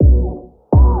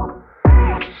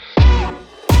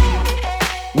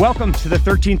Welcome to the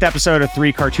 13th episode of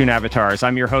Three Cartoon Avatars.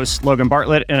 I'm your host, Logan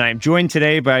Bartlett, and I'm joined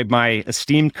today by my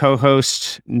esteemed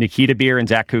co-hosts, Nikita Beer and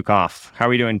Zach Kukoff. How are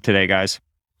we doing today, guys?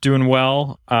 Doing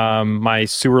well. My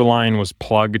sewer line was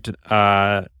plugged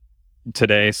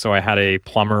today, so I had a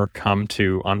plumber come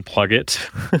to unplug it.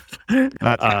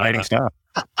 That's exciting stuff.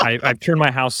 I've turned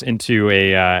my house into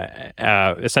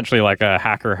a essentially like a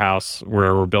hacker house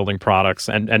where we're building products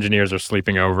and engineers are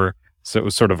sleeping over. So it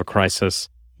was sort of a crisis.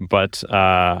 But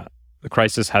the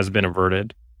crisis has been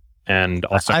averted, and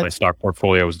also my stock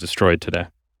portfolio was destroyed today.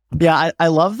 Yeah, I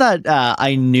love that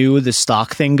I knew the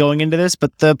stock thing going into this,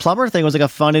 but the plumber thing was like a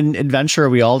fun adventure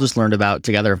we all just learned about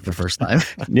together for the first time.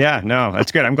 Yeah, no,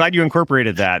 that's good. I'm glad you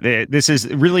incorporated that. This is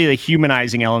really the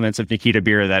humanizing elements of Nikita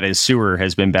Beer that is sewer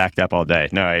has been backed up all day.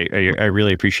 No, I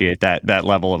really appreciate that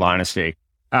level of honesty.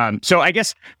 So I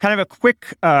guess kind of a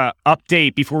quick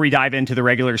update before we dive into the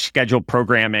regular scheduled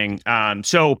programming.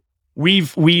 So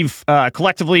we've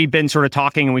collectively been sort of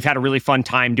talking, and we've had a really fun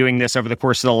time doing this over the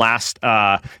course of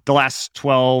the last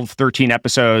 12, 13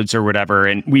 episodes or whatever.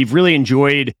 And we've really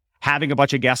enjoyed having a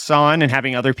bunch of guests on and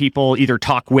having other people either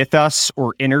talk with us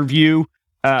or interview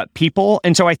people.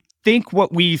 And so I think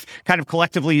what we've kind of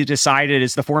collectively decided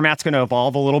is the format's going to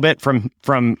evolve a little bit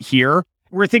from here.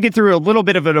 We're thinking through a little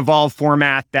bit of an evolved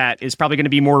format that is probably going to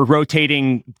be more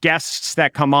rotating guests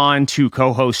that come on to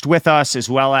co-host with us, as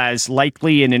well as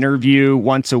likely an interview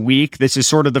once a week. This is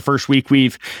sort of the first week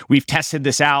we've tested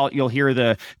this out. You'll hear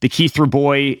the Keith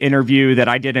Rabois interview that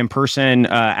I did in person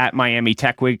at Miami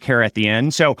Tech Week here at the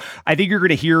end. So I think you're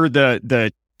going to hear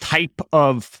the type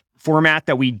of format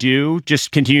that we do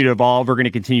just continue to evolve. We're going to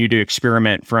continue to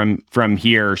experiment from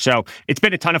here. So it's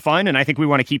been a ton of fun, and I think we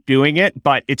want to keep doing it,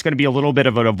 but it's going to be a little bit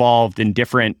of an evolved and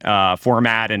different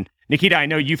format. And Nikita, I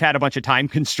know you've had a bunch of time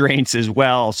constraints as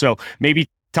well. So maybe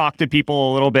talk to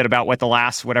people a little bit about what the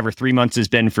last, 3 months has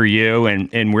been for you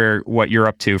and what you're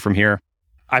up to from here.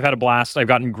 I've had a blast. I've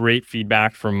gotten great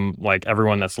feedback from like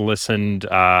everyone that's listened.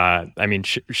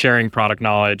 Sharing product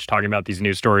knowledge, talking about these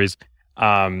news stories.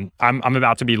 I'm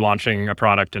about to be launching a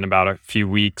product in about a few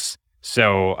weeks,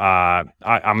 so I'm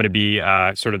going to be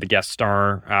sort of the guest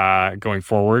star going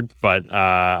forward. But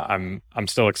I'm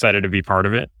still excited to be part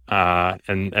of it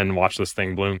and watch this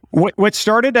thing bloom. What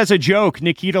started as a joke,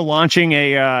 Nikita launching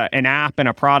an app and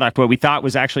a product, what we thought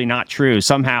was actually not true.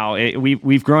 Somehow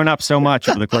we've grown up so much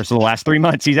over the course of the last 3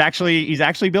 months. He's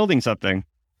actually building something.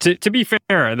 To be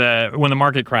fair, when the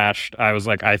market crashed, I was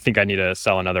like, I think I need to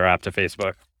sell another app to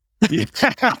Facebook.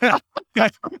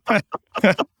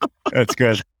 That's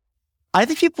good. I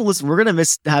think people listen. We're going to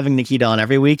miss having Nikita on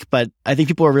every week, but I think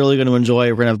people are really going to enjoy.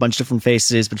 We're going to have a bunch of different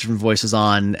faces, a bunch of different voices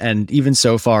on. And even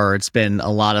so far, it's been a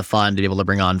lot of fun to be able to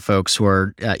bring on folks who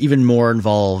are even more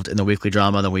involved in the weekly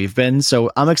drama than we've been.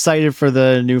 So I'm excited for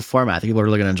the new format. I think people are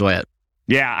really going to enjoy it.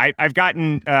 Yeah, I've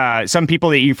gotten some people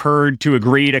that you've heard to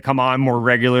agree to come on more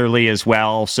regularly as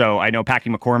well. So I know Packy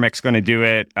McCormick's going to do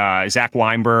it. Zach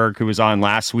Weinberg, who was on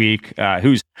last week,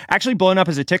 who's actually blown up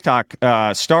as a TikTok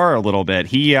star a little bit.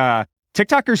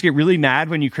 TikTokers get really mad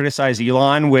when you criticize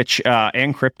Elon,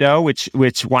 and crypto, which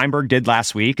Weinberg did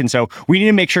last week. And so we need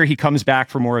to make sure he comes back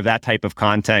for more of that type of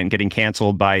content, getting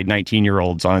canceled by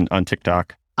 19-year-olds on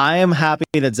TikTok. I am happy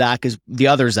that Zach is the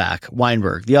other Zach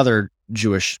Weinberg, the other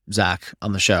Jewish Zach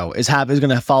on the show, is going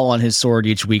to fall on his sword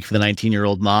each week for the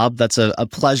 19-year-old mob. That's a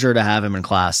pleasure to have him in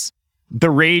class. The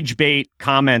rage bait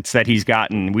comments that he's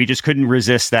gotten, we just couldn't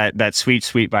resist that sweet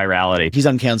virality. He's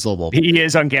uncancelable. He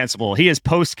is uncancelable. He is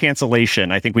post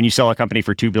cancellation. I think when you sell a company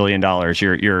for $2 billion,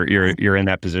 you're in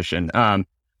that position.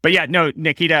 But yeah, no,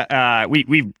 Nikita,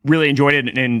 we really enjoyed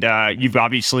it, and you've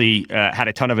obviously had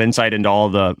a ton of insight into all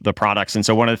the products. And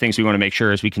so one of the things we want to make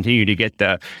sure is we continue to get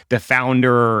the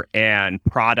founder and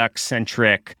product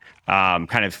centric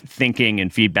kind of thinking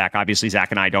and feedback. Obviously,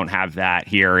 Zach and I don't have that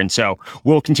here. And so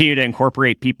we'll continue to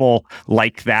incorporate people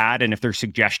like that. And if there's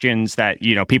suggestions that,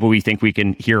 people we think we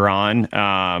can hear on,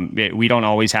 we don't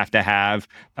always have to have,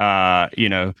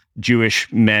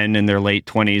 Jewish men in their late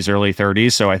 20s, early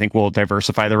 30s. So I think we'll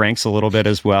diversify the ranks a little bit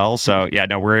as well. So yeah,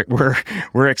 no,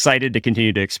 we're excited to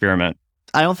continue to experiment.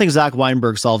 I don't think Zach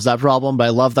Weinberg solves that problem, but I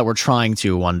love that we're trying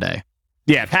to one day.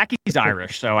 Yeah, Packy's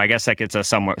Irish, so I guess that gets us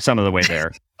some of the way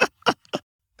there.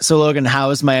 So Logan, how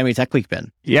has Miami Tech Week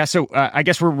been? Yeah, so I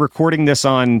guess we're recording this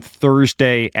on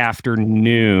Thursday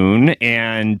afternoon,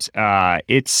 and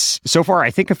it's so far,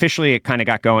 I think officially it kind of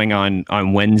got going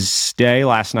on Wednesday.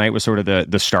 Last night was sort of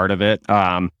the start of it.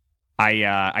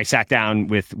 I sat down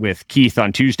with Keith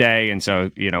on Tuesday, and so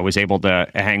was able to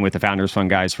hang with the Founders Fund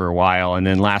guys for a while, and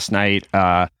then last night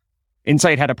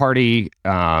Insight had a party.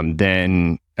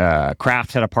 Then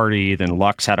Kraft had a party, then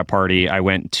Lux had a party. I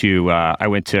went to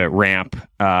Ramp.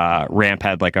 Ramp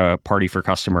had like a party for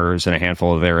customers and a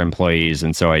handful of their employees,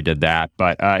 and so I did that.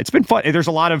 But it's been fun. There's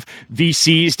a lot of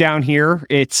VCs down here.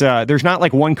 It's there's not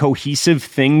like one cohesive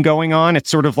thing going on. It's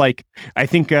sort of like, I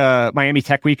think Miami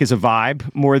Tech Week is a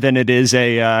vibe more than it is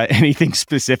a anything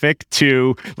specific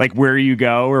to like where you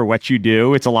go or what you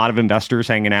do. It's a lot of investors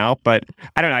hanging out, but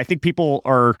I don't know. I think people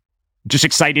are just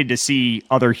excited to see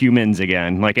other humans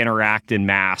again, like interact in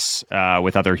mass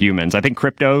with other humans. I think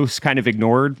crypto's kind of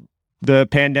ignored the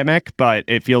pandemic, but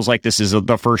it feels like this is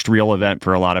the first real event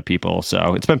for a lot of people.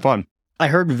 So it's been fun. I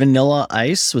heard Vanilla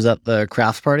Ice was at the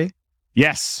Kraft party.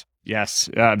 Yes.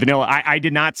 Vanilla. I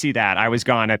did not see that. I was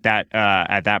gone at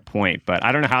that point, but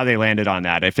I don't know how they landed on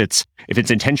that. If it's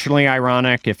intentionally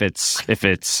ironic, if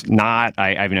it's not,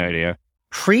 I have no idea.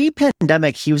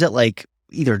 Pre-pandemic, he was at like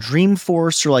either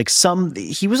Dreamforce or like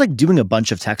he was like doing a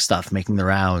bunch of tech stuff, making the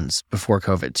rounds before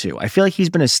COVID too. I feel like he's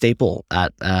been a staple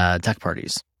at tech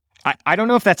parties. I don't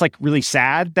know if that's like really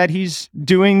sad that he's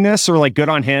doing this or like good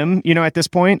on him, at this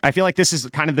point. I feel like this is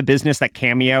kind of the business that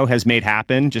Cameo has made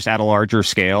happen just at a larger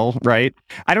scale, right?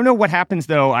 I don't know what happens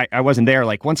though. I wasn't there.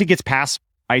 Like once he gets past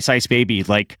Ice Ice Baby,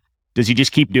 like does he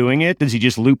just keep doing it? Does he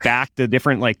just loop back to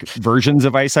different like versions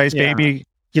of Ice Ice Baby?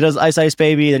 He does Ice Ice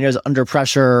Baby, then he does Under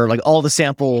Pressure, like all the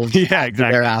samples. Yeah,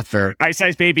 exactly. Thereafter, Ice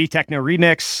Ice Baby Techno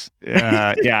Remix.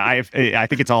 I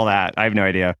think it's all that. I have no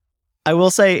idea. I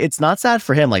will say it's not sad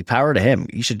for him. Like power to him.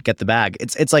 You should get the bag.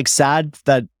 It's like sad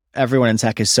that everyone in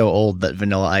tech is so old that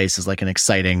Vanilla Ice is like an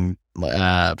exciting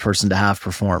person to have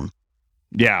perform.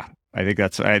 Yeah, I think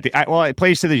that's. Well, it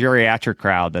plays to the geriatric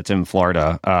crowd that's in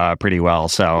Florida pretty well.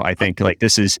 So I think like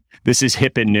this is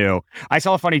hip and new. I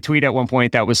saw a funny tweet at one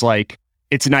point that was like,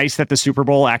 it's nice that the Super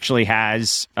Bowl actually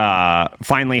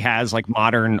finally has like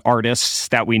modern artists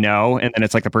that we know. And then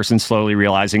it's like the person slowly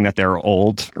realizing that they're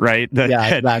old, right?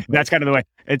 Exactly. That's kind of the way.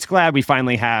 It's glad we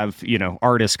finally have,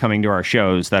 artists coming to our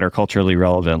shows that are culturally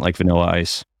relevant, like Vanilla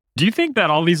Ice. Do you think that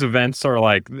all these events are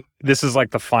like, this is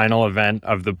like the final event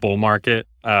of the bull market?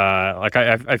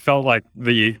 I felt like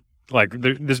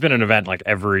there's been an event like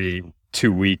every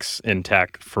 2 weeks in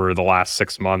tech for the last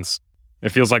 6 months. It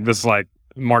feels like this is like,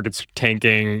 market's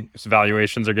tanking,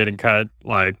 valuations are getting cut.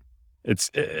 Like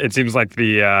it seems like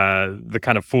the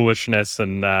kind of foolishness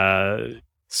and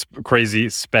crazy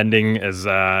spending is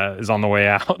on the way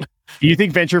out. Do you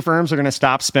think venture firms are going to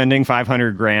stop spending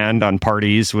 $500,000 on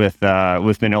parties with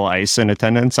Vanilla Ice in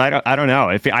attendance? I don't know.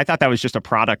 I thought that was just a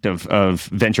product of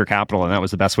venture capital, and that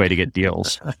was the best way to get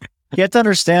deals. You have to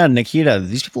understand, Nikita.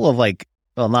 These people have like.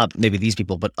 Well, not maybe these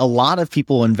people, but a lot of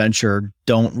people in venture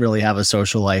don't really have a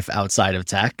social life outside of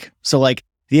tech. So like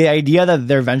the idea that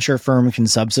their venture firm can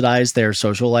subsidize their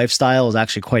social lifestyle is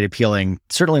actually quite appealing.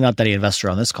 Certainly not to any investor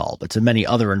on this call, but to many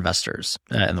other investors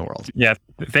in the world. Yeah.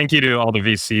 Thank you to all the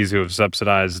VCs who have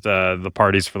subsidized the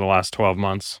parties for the last 12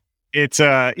 months. It's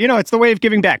it's the way of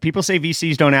giving back. People say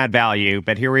VCs don't add value,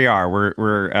 but here we are. We're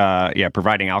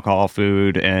providing alcohol,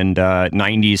 food, and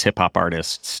 90s hip hop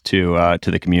artists to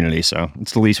the community. So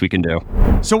it's the least we can do.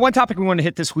 So one topic we wanted to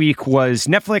hit this week was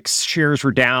Netflix shares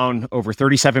were down over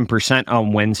 37%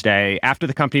 on Wednesday after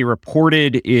the company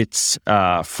reported its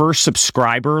first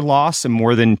subscriber loss in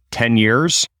more than 10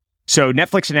 years. So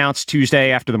Netflix announced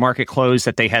Tuesday after the market closed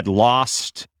that they had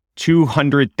lost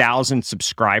 200,000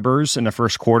 subscribers in the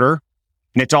first quarter.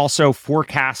 And it's also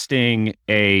forecasting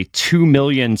a 2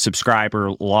 million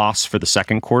subscriber loss for the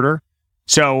second quarter.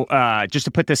 So just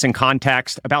to put this in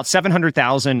context, about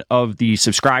 700,000 of the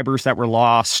subscribers that were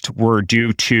lost were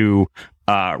due to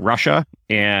Russia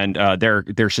and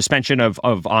their suspension of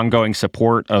ongoing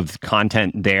support of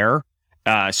content there.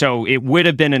 So it would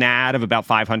have been an add of about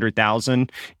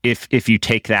 500,000 if you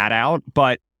take that out.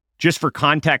 But just for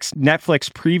context,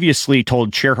 Netflix previously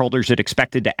told shareholders it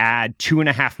expected to add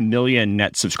 2.5 million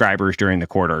net subscribers during the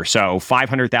quarter. So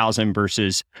 500,000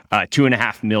 versus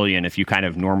 2.5 million if you kind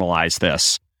of normalize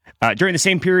this. During the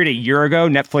same period a year ago,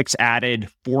 Netflix added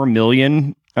 4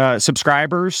 million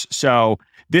subscribers. So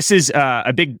this is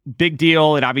a big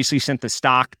deal. It obviously sent the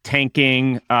stock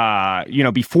tanking.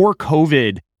 Before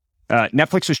COVID,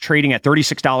 Netflix was trading at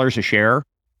 $36 a share.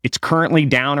 It's currently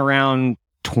down around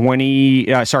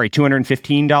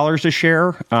 $215 a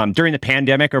share. During the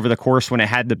pandemic, over the course when it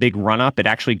had the big run up, it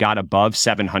actually got above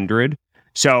 700.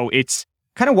 So it's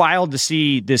kind of wild to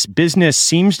see this business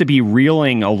seems to be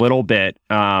reeling a little bit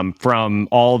from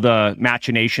all the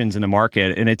machinations in the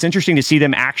market. And it's interesting to see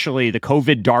them actually, the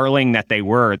COVID darling that they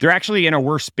were, they're actually in a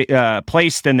worse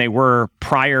place than they were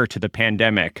prior to the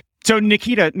pandemic. So,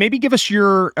 Nikita, maybe give us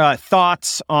your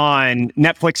thoughts on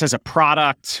Netflix as a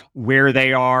product, where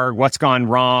they are, what's gone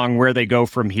wrong, where they go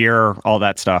from here, all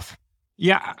that stuff.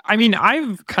 Yeah, I mean,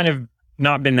 I've kind of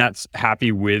not been that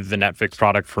happy with the Netflix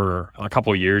product for a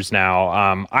couple of years now.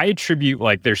 I attribute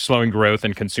like their slowing growth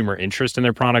and consumer interest in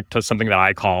their product to something that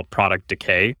I call product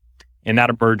decay. And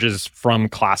that emerges from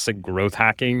classic growth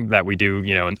hacking that we do,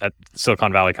 at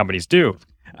Silicon Valley companies do.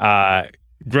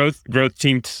 Growth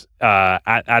teams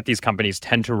at these companies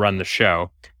tend to run the show,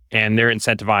 and they're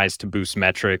incentivized to boost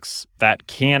metrics that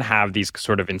can have these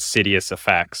sort of insidious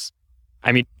effects.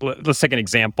 I mean, let's take an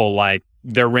example, like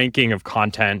their ranking of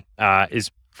content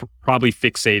is probably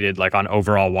fixated like on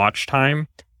overall watch time.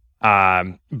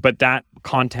 But that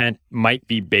content might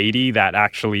be baity that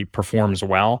actually performs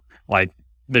well. Like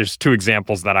there's two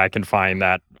examples that I can find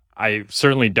that I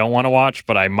certainly don't want to watch,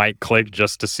 but I might click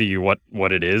just to see what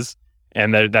it is.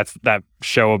 And that's that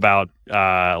show about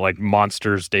like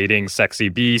monsters dating sexy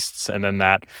beasts, and then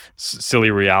that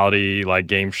silly reality like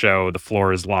game show, The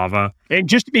Floor is Lava. And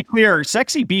just to be clear,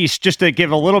 Sexy Beasts, just to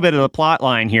give a little bit of the plot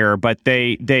line here, but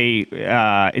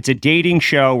it's a dating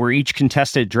show where each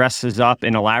contestant dresses up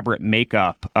in elaborate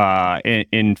makeup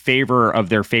in favor of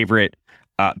their favorite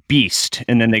beast,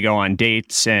 and then they go on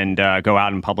dates and go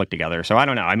out in public together. So I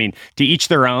don't know. I mean, to each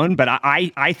their own, but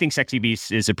I think Sexy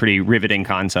Beast is a pretty riveting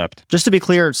concept. Just to be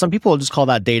clear, some people just call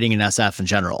that dating in SF in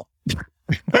general.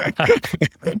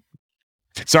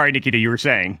 Sorry, Nikita, you were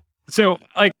saying. So,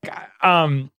 like,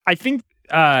 I think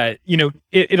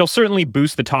it'll certainly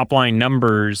boost the top line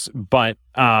numbers, but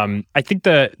I think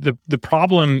the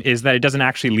problem is that it doesn't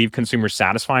actually leave consumers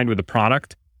satisfied with the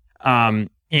product.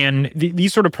 And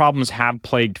these sort of problems have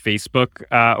plagued Facebook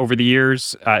over the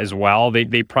years as well. They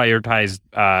prioritized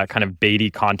kind of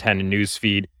baity content and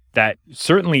newsfeed that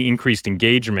certainly increased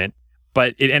engagement,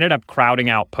 but it ended up crowding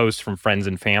out posts from friends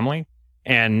and family.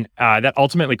 And that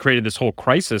ultimately created this whole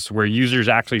crisis where users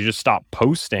actually just stopped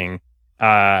posting,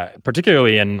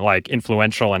 particularly in like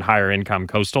influential and higher income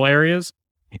coastal areas.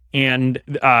 And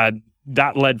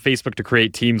that led Facebook to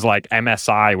create teams like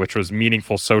MSI, which was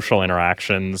meaningful social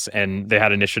interactions. And they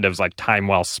had initiatives like Time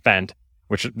Well Spent,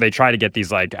 which they try to get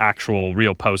these like actual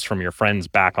real posts from your friends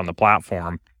back on the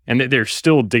platform. And they're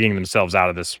still digging themselves out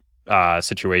of this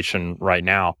situation right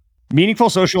now. Meaningful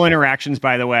social interactions,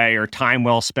 by the way, or time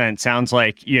well spent. Sounds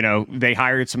like, they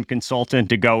hired some consultant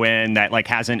to go in that like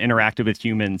hasn't interacted with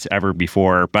humans ever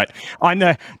before. But on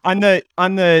the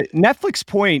Netflix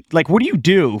point, like, what do you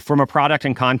do from a product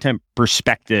and content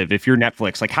perspective if you're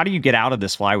Netflix? Like, how do you get out of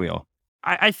this flywheel?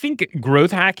 I think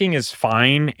growth hacking is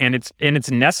fine, and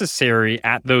it's necessary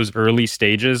at those early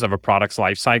stages of a product's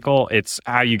life cycle. It's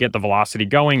how you get the velocity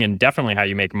going, and definitely how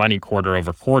you make money quarter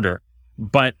over quarter.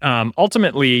 But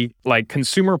ultimately, like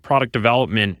consumer product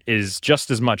development is just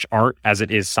as much art as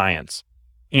it is science.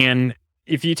 And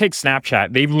if you take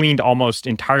Snapchat, they've leaned almost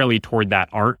entirely toward that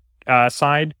art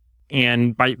side.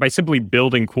 And by simply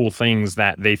building cool things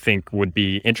that they think would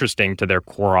be interesting to their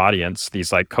core audience,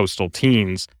 these like coastal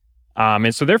teens.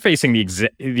 And so they're facing the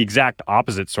exact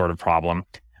opposite sort of problem.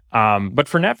 But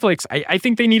for Netflix, I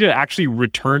think they need to actually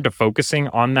return to focusing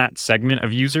on that segment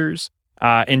of users.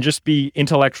 And just be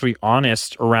intellectually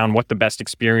honest around what the best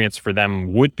experience for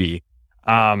them would be.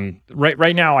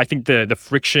 Right now, I think the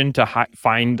friction to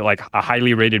find like a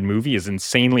highly rated movie is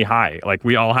insanely high. Like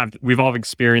we've all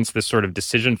experienced this sort of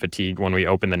decision fatigue when we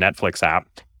open the Netflix app.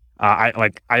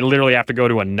 I literally have to go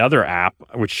to another app,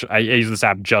 which I use this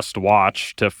app Just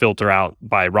Watch to filter out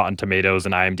by Rotten Tomatoes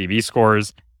and IMDb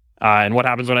scores. And what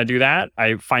happens when I do that?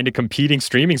 I find a competing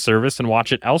streaming service and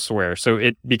watch it elsewhere. So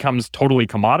it becomes totally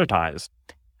commoditized.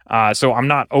 So I'm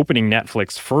not opening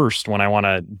Netflix first when I want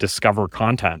to discover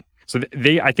content. So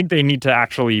I think they need to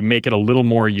actually make it a little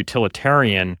more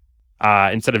utilitarian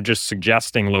instead of just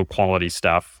suggesting low quality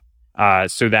stuff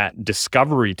so that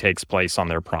discovery takes place on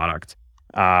their product.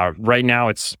 Right now,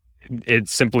 it's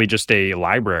simply just a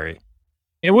library.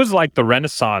 It was like the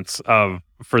renaissance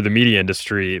for the media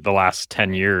industry the last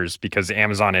 10 years because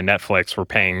Amazon and Netflix were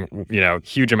paying,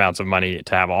 huge amounts of money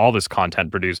to have all this content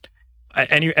produced.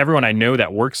 Everyone I know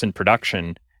that works in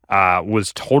production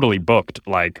was totally booked,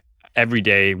 like every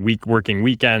day, working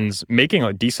weekends, making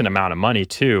a decent amount of money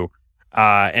too.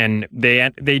 And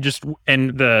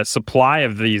the supply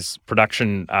of these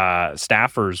production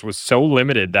staffers was so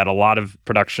limited that a lot of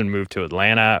production moved to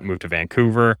Atlanta, moved to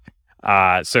Vancouver.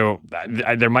 So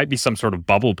there might be some sort of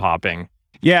bubble popping.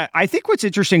 Yeah, I think what's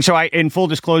interesting, so in full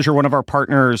disclosure, one of our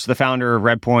partners, the founder of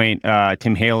Redpoint,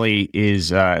 Tim Haley,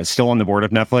 is still on the board of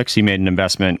Netflix. He made an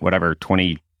investment,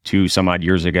 20 2 some odd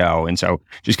years ago. And so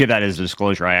just give that as a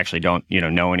disclosure. I actually don't,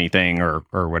 know anything or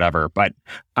whatever. But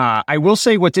I will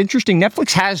say what's interesting,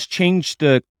 Netflix has changed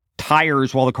the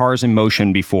tires while the car is in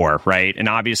motion before, right? And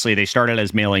obviously they started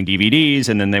as mailing DVDs,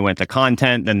 and then they went to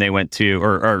content, then they went to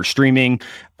or streaming,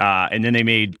 and then they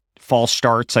made false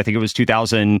starts. I think it was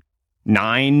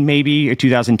 2009, maybe, or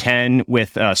 2010,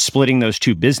 with splitting those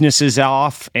two businesses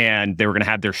off, and they were going to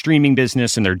have their streaming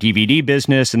business and their DVD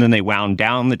business, and then they wound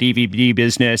down the DVD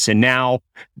business, and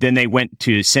then they went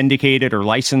to syndicated or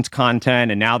licensed content,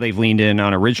 and now they've leaned in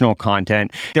on original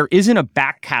content. There isn't a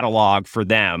back catalog for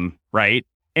them, right?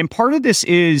 And part of this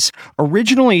is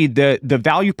originally the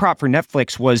value prop for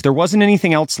Netflix was there wasn't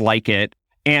anything else like it,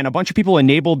 and a bunch of people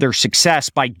enabled their success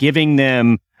by giving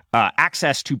them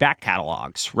access to back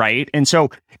catalogs, right? And so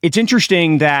it's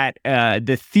interesting that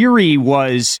the theory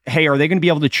was, hey, are they going to be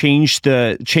able to change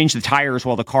the tires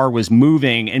while the car was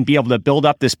moving and be able to build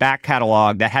up this back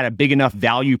catalog that had a big enough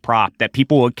value prop that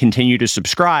people would continue to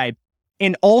subscribe?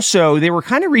 And also, they were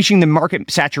kind of reaching the market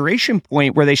saturation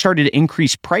point where they started to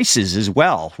increase prices as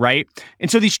well, right? And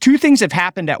so these two things have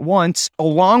happened at once,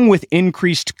 along with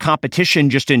increased competition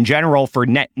just in general for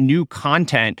net new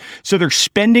content. So they're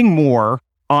spending more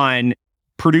on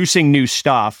producing new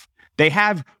stuff. They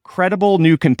have credible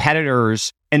new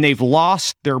competitors, and they've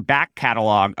lost their back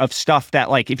catalog of stuff that,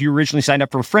 like, if you originally signed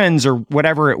up for Friends or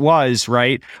whatever it was,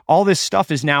 right? All this stuff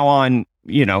is now on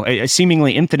a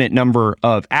seemingly infinite number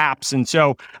of apps. And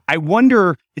so I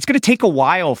wonder, it's going to take a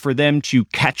while for them to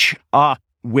catch up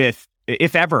with,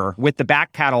 if ever, with the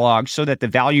back catalog so that the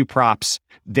value props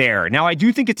there. Now, I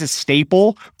do think it's a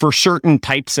staple for certain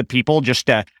types of people just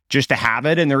to have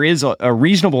it. And there is a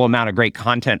reasonable amount of great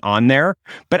content on there,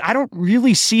 but I don't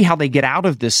really see how they get out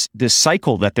of this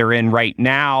cycle that they're in right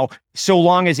now. So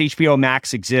long as HBO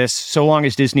Max exists, so long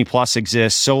as Disney Plus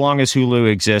exists, so long as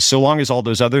Hulu exists, so long as all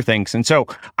those other things. And so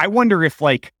I wonder if,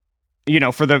 like,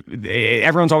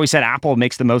 everyone's always said Apple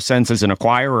makes the most sense as an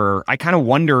acquirer. I kind of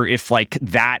wonder if, like,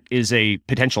 that is a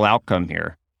potential outcome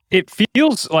here. It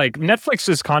feels like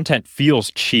Netflix's content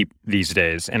feels cheap these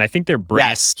days, and I think their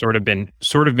brand sort of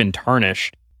been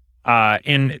tarnished.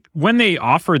 And when they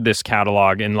offered this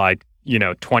catalog in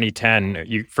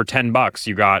 2010, for $10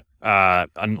 you got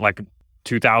like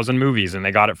 2,000 movies, and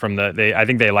they got it from I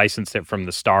think they licensed it from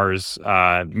the Starz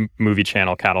movie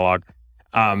channel catalog.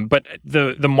 But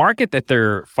the market that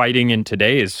they're fighting in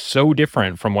today is so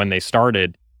different from when they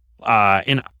started.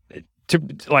 And to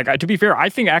be fair, I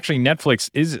think actually Netflix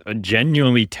is a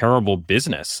genuinely terrible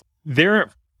business. They're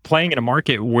playing in a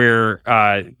market where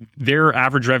their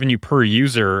average revenue per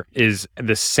user is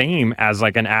the same as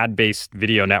like an ad-based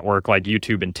video network like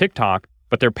YouTube and TikTok,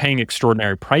 but they're paying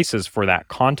extraordinary prices for that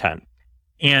content.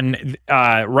 And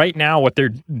right now, what they're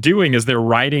doing is they're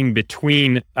riding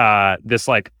between this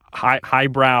like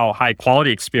highbrow, high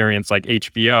quality experience like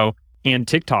HBO and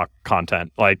TikTok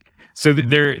content. So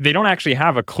they don't actually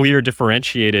have a clear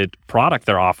differentiated product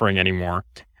they're offering anymore.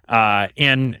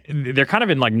 And they're kind of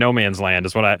in like no man's land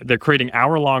they're creating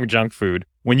hour-long junk food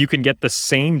when you can get the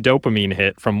same dopamine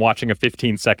hit from watching a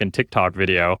 15-second TikTok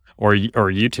video or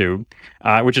YouTube,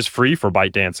 which is free for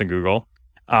ByteDance and Google.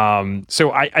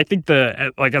 So I think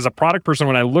as a product person,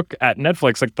 when I look at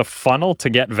Netflix, like the funnel to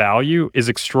get value is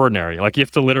extraordinary. Like you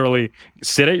have to literally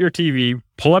sit at your TV,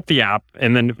 pull up the app,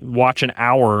 and then watch an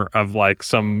hour of like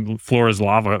some floor is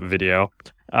lava video.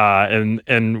 And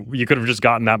you could have just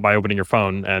gotten that by opening your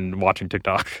phone and watching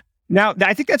TikTok. Now,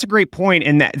 I think that's a great point,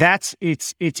 and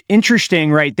it's interesting,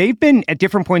 right? They've been at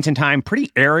different points in time pretty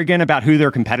arrogant about who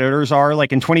their competitors are.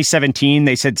 Like in 2017,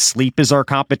 they said Sleep is our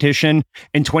competition.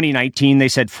 In 2019, they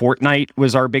said Fortnite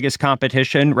was our biggest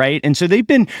competition, right? And so they've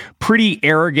been pretty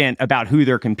arrogant about who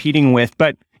they're competing with.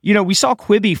 But we saw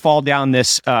Quibi fall down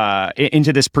this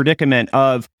into this predicament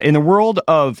of, in the world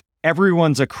of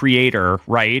everyone's a creator,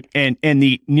 right? And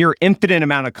the near infinite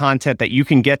amount of content that you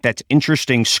can get that's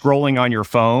interesting scrolling on your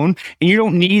phone. And you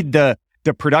don't need the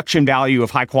production value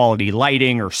of high quality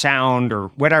lighting or sound or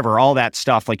whatever, all that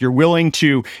stuff. Like you're willing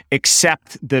to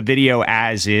accept the video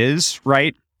as is,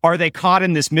 right? Are they caught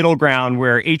in this middle ground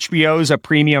where HBO is a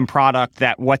premium product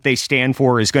that what they stand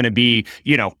for is going to be,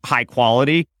 high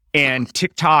quality? And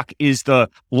TikTok is the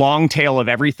long tail of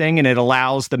everything, and it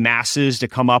allows the masses to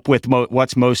come up with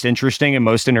what's most interesting and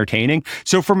most entertaining.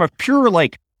 So from a pure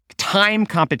time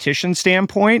competition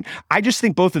standpoint, I just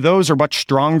think both of those are much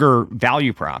stronger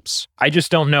value props. I just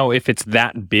don't know if it's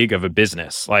that big of a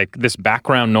business. Like this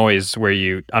background noise where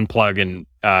you unplug and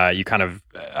you kind of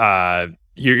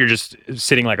you're just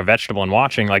sitting like a vegetable and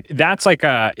watching. Like that's like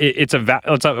it's an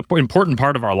important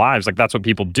part of our lives. Like that's what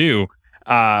people do.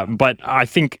 But I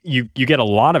think you get a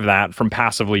lot of that from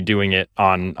passively doing it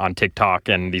on TikTok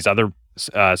and these other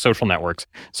social networks.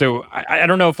 So I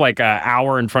don't know if like an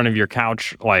hour in front of your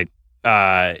couch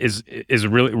is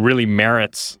really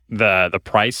merits the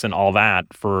price and all that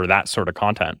for that sort of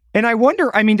content. And I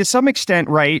wonder, I mean, to some extent,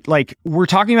 right? Like we're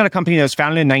talking about a company that was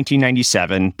founded in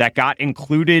 1997 that got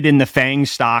included in the FANG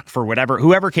stock for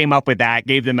whoever came up with that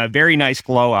gave them a very nice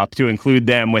glow up to include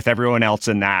them with everyone else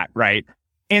in that, right?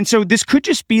 And so this could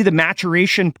just be the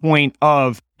maturation point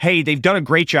of, hey, they've done a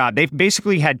great job. They've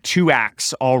basically had 2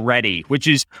 acts already, which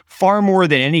is far more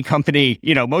than any company.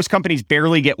 Most companies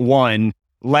barely get 1,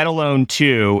 let alone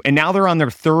 2. And now they're on their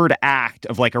 3rd act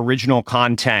of like original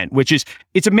content,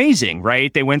 it's amazing,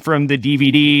 right? They went from the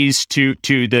DVDs to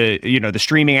the, the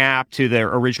streaming app to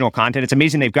their original content. It's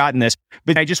amazing they've gotten this,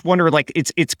 but I just wonder, like,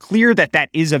 it's clear that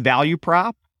is a value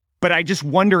prop. But I just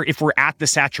wonder if we're at the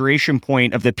saturation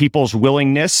point of the people's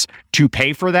willingness to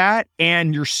pay for that.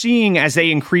 And you're seeing as they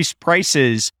increase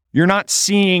prices, you're not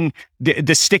seeing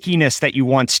the stickiness that you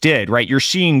once did, right? You're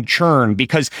seeing churn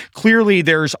because clearly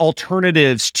there's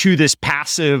alternatives to this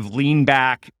passive lean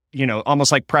back,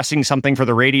 almost like pressing something for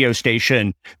the radio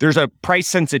station. There's a price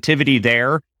sensitivity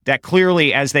there that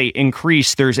clearly as they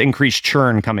increase, there's increased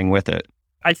churn coming with it.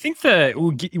 I think that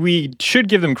we should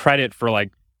give them credit for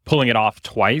like pulling it off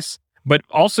twice, but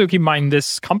also keep in mind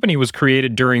this company was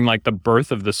created during like the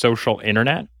birth of the social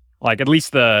internet, like at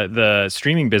least the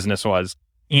streaming business was,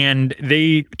 and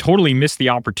they totally missed the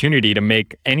opportunity to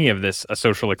make any of this a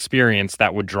social experience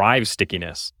that would drive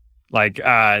stickiness. Like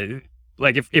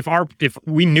if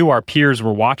we knew our peers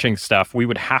were watching stuff, we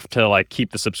would have to like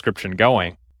keep the subscription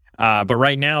going. But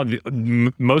right now,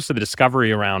 most of the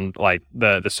discovery around like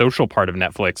the social part of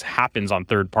Netflix happens on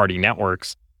third-party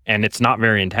networks, and it's not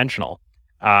very intentional.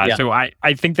 So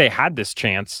I think they had this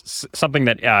chance, something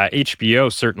that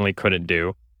HBO certainly couldn't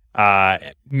do.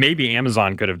 Maybe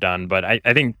Amazon could have done, but I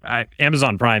think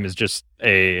Amazon Prime is just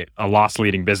a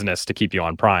loss-leading business to keep you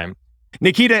on Prime.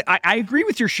 Nikita, I agree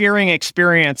with your sharing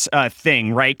experience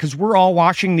thing, right? Because we're all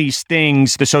watching these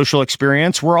things, the social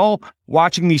experience, we're all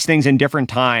watching these things in different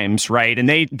times, right? And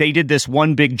they did this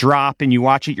one big drop and you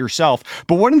watch it yourself.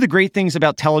 But one of the great things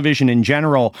about television in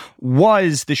general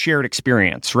was the shared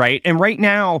experience, right? And right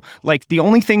now, like the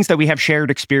only things that we have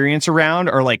shared experience around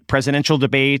are like presidential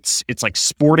debates, it's like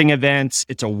sporting events,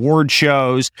 it's award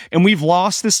shows. And we've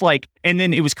lost this and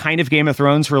then it was kind of Game of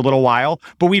Thrones for a little while,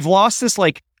 but we've lost this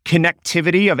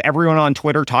connectivity of everyone on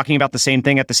Twitter talking about the same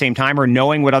thing at the same time or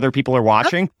knowing what other people are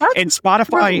watching. And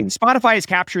Spotify has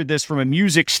captured this from a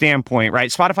music standpoint,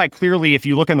 right? Spotify clearly, if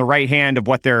you look in the right hand of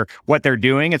what they're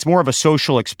doing, it's more of a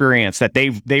social experience that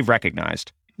they've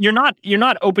recognized. You're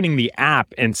not opening the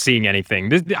app and seeing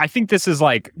anything. I think this is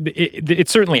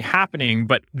it's certainly happening,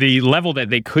 but the level that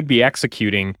they could be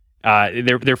executing,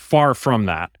 they're far from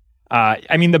that.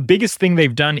 I mean, the biggest thing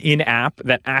they've done in-app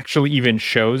that actually even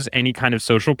shows any kind of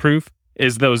social proof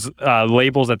is those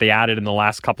labels that they added in the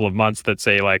last couple of months that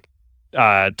say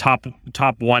top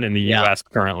 1 in the US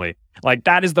currently. Like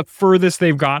that is the furthest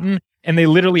they've gotten, and they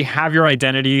literally have your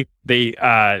identity. They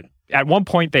at one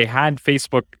point they had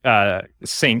Facebook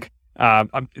sync.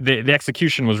 The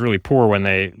execution was really poor when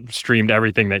they streamed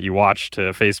everything that you watched to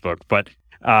Facebook, but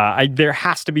there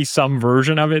has to be some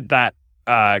version of it that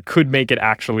could make it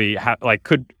actually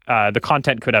the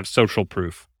content could have social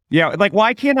proof. Yeah, like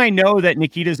why can't I know that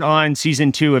Nikita's on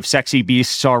season 2 of Sexy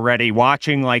Beasts already,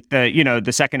 watching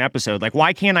the second episode? Like,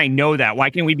 why can't I know that? Why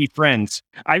can't we be friends?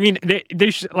 I mean,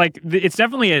 it's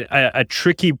definitely a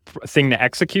tricky thing to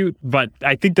execute, but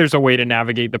I think there's a way to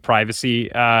navigate the privacy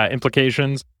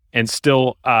implications and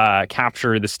still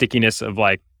capture the stickiness of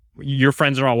like your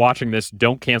friends are all watching this.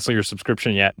 Don't cancel your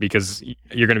subscription yet because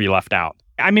you're going to be left out.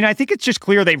 I mean, I think it's just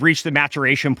clear they've reached the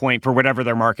maturation point for whatever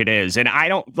their market is. And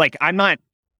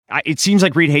it seems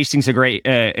like Reed Hastings a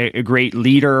great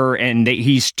leader, and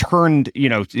he's turned,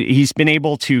 he's been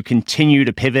able to continue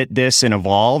to pivot this and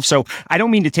evolve. So I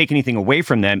don't mean to take anything away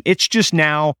from them. It's just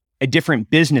now a different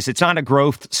business. It's not a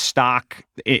growth stock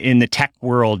in the tech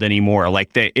world anymore.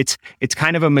 It's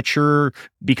kind of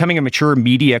becoming a mature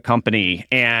media company,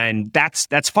 and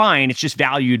that's fine. It's just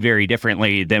valued very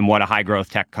differently than what a high growth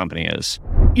tech company is.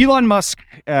 Elon Musk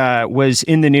was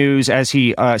in the news, as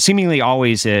he seemingly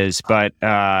always is, but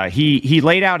he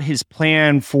laid out his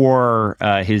plan for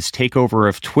his takeover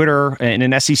of Twitter. In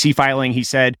an SEC filing, he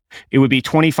said it would be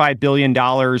 $25 billion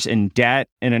in debt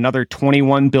and another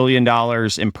 $21 billion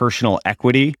in personal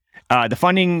equity. The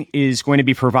funding is going to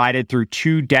be provided through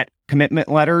 2 debt commitment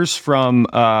letters from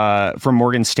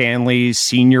Morgan Stanley's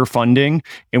senior funding,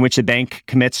 in which the bank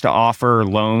commits to offer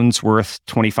loans worth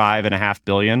 $25.5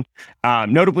 billion.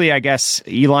 Notably, I guess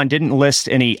Elon didn't list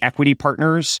any equity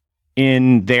partners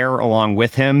in there along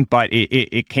with him, but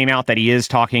it came out that he is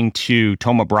talking to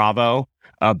Thoma Bravo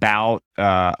about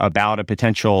a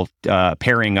potential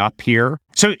pairing up here.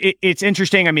 So it's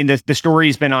interesting. I mean, the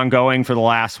story's been ongoing for the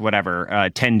last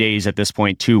 10 days at this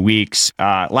point, 2 weeks.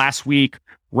 Last week,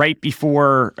 right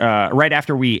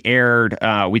after we aired,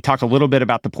 we talked a little bit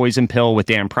about the poison pill with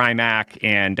Dan Primack,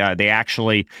 and they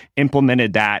actually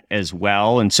implemented that as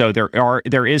well. And so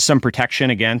there is some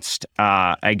protection against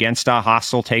a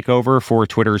hostile takeover for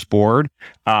Twitter's board,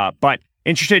 but.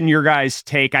 Interested in your guys'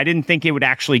 take. I didn't think it would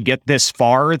actually get this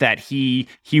far, that he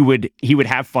would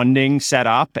have funding set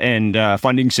up and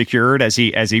funding secured, as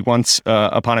he once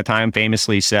upon a time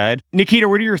famously said. Nikita,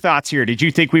 what are your thoughts here? Did you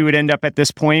think we would end up at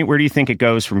this point? Where do you think it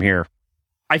goes from here?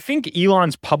 I think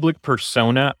Elon's public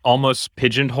persona almost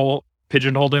pigeonholed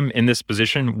him in this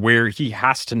position where he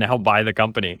has to now buy the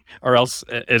company, or else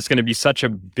it's going to be such a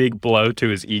big blow to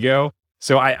his ego.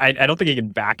 So I don't think he can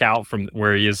back out from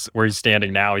where he's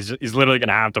standing now. He's literally going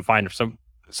to have to find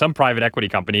some private equity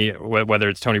company, whether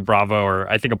it's Tony Bravo or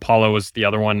I think Apollo was the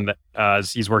other one that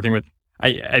he's working with.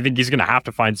 I think he's going to have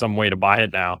to find some way to buy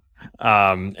it now.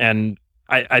 And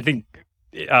I think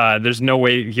there's no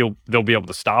way they'll be able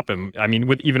to stop him. I mean,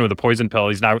 even with the poison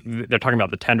pill, they're talking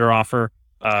about the tender offer.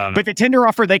 But the tender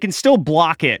offer, they can still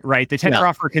block it, right? The tender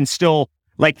offer can still.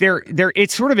 Like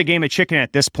it's sort of a game of chicken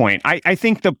at this point. I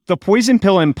think the poison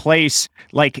pill in place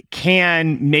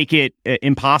can make it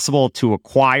impossible to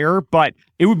acquire, but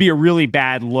it would be a really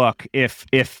bad look if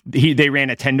they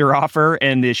ran a tender offer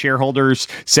and the shareholders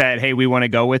said, "Hey, we want to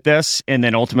go with this," and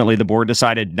then ultimately the board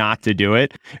decided not to do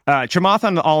it. Chamath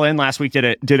on the All In last week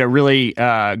did a really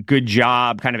good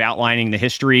job kind of outlining the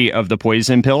history of the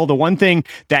poison pill. The one thing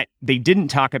that they didn't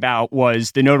talk about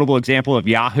was the notable example of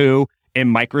Yahoo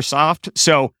and Microsoft.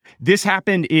 So this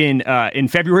happened in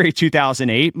February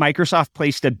 2008. Microsoft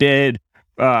placed a bid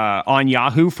on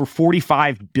Yahoo for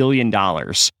 $45 billion.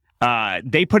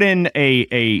 They put in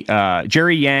a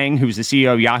Jerry Yang, who was the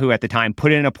CEO of Yahoo at the time,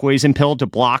 put in a poison pill to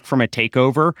block from a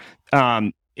takeover.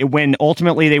 When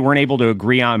ultimately they weren't able to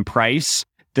agree on price,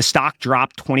 the stock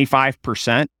dropped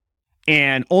 25%.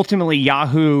 And ultimately,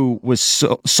 Yahoo was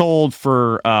sold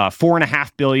for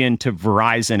 $4.5 billion to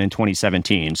Verizon in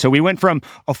 2017. So we went from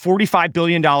a $45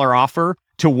 billion offer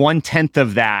to 1/10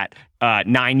 of that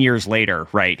 9 years later,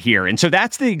 right here. And so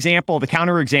that's the example, the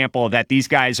counterexample that these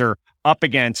guys are up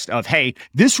against of, hey,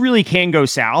 this really can go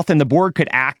south, and the board could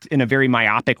act in a very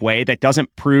myopic way that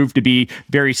doesn't prove to be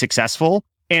very successful.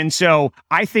 And so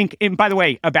I think, and by the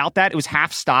way, about that, it was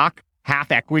half stock,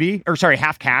 half equity, or sorry,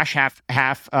 half cash,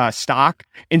 half stock.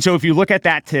 And so if you look at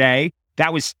that today,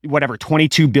 that was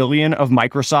 22 billion of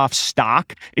Microsoft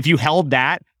stock. If you held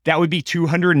that, that would be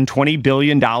 $220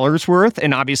 billion worth.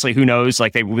 And obviously, who knows,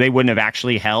 they wouldn't have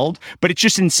actually held, but it's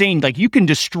just insane. You can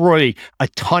destroy a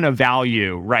ton of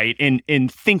value, right? In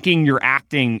thinking you're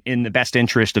acting in the best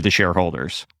interest of the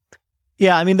shareholders.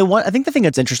 Yeah. I mean, I think the thing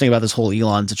that's interesting about this whole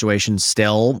Elon situation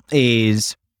still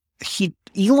is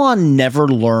Elon never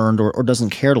learned or doesn't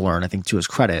care to learn, I think, to his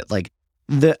credit,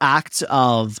 the act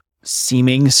of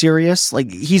seeming serious.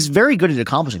 He's very good at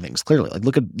accomplishing things, clearly.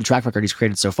 Look at the track record he's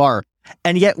created so far.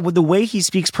 And yet with the way he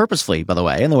speaks purposefully, by the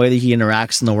way, and the way that he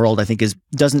interacts in the world, I think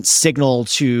doesn't signal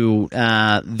to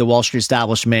the Wall Street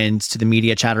establishment, to the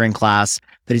media chattering class,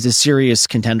 that he's a serious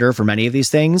contender for many of these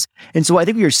things. And so I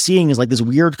think what you're seeing is this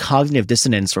weird cognitive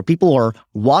dissonance where people are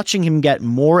watching him get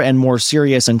more and more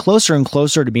serious and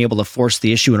closer to being able to force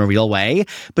the issue in a real way,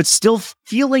 but still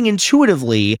feeling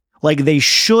intuitively like they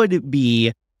should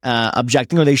be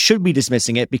objecting, or they should be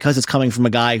dismissing it because it's coming from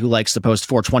a guy who likes to post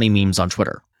 420 memes on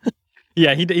Twitter.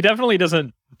 Yeah, he definitely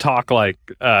doesn't talk like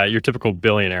your typical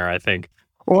billionaire, I think.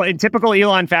 Well, in typical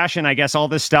Elon fashion, I guess all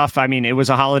this stuff, I mean, it was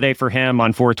a holiday for him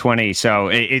on 420. So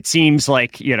it seems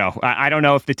like, I don't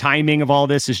know if the timing of all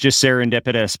this is just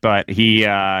serendipitous, but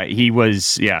he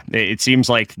was, it seems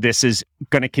like this is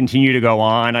going to continue to go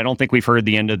on. I don't think we've heard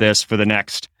the end of this for the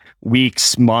next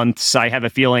weeks, months. I have a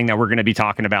feeling that we're going to be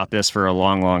talking about this for a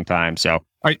long, long time. So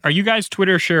are you guys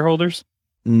Twitter shareholders?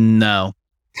 No.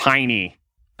 Tiny.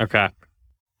 Okay.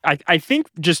 I think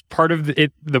just part of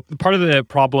the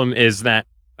problem is that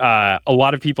a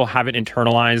lot of people haven't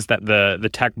internalized that the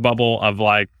tech bubble of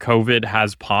COVID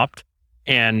has popped.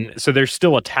 And so they're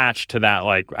still attached to that,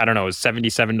 I don't know,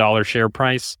 $77 share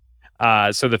price.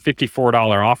 So the $54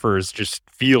 offers just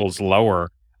feels lower,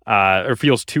 or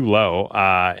feels too low.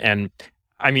 And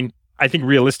I mean, I think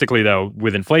realistically, though,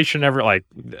 with inflation,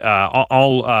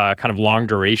 all kind of long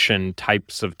duration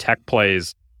types of tech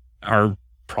plays are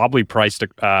probably priced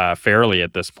fairly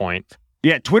at this point.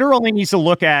 Yeah, Twitter only needs to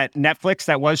look at Netflix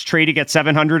that was trading at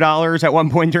 $700 at one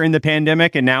point during the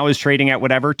pandemic and now is trading at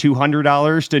whatever,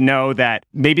 $200 to know that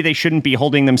maybe they shouldn't be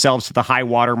holding themselves to the high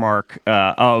watermark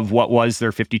of what was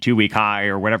their 52-week high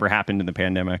or whatever happened in the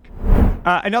pandemic.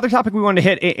 Another topic we wanted to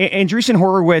hit, Andreessen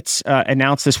Horowitz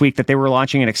announced this week that they were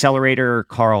launching an accelerator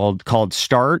called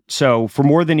START. So for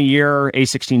more than a year,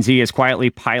 A16Z has quietly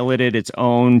piloted its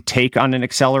own take on an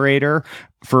accelerator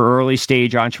for early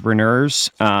stage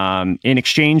entrepreneurs in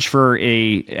exchange for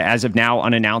as of now,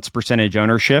 unannounced percentage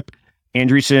ownership.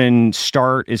 Andreessen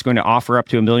START is going to offer up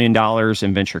to $1 million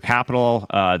in venture capital.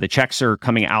 The checks are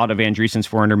coming out of Andreessen's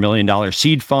 $400 million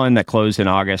seed fund that closed in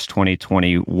August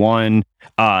 2021.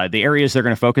 The areas they're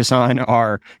going to focus on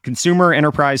are consumer,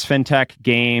 enterprise, fintech,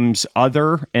 games,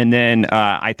 other, and then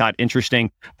I thought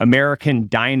interesting, American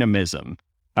dynamism.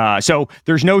 So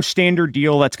there's no standard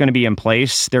deal that's going to be in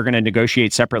place. They're going to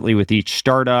negotiate separately with each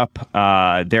startup.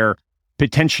 They're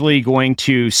potentially going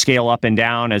to scale up and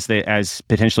down as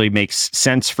potentially makes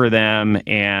sense for them.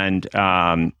 And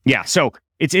so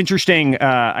it's interesting,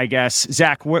 I guess.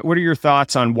 Zach, what are your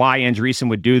thoughts on why Andreessen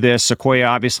would do this? Sequoia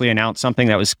obviously announced something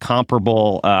that was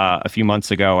comparable a few months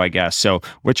ago, I guess. So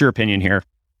what's your opinion here?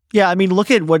 Yeah, I mean, look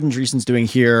at what Andreessen's doing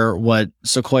here, what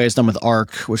Sequoia has done with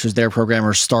ARC, which was their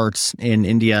programmer starts in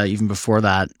India even before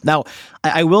that. Now,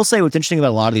 I will say what's interesting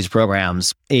about a lot of these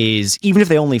programs is even if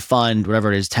they only fund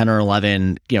whatever it is, 10 or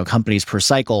 11 companies per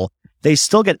cycle, they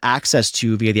still get access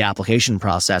to, via the application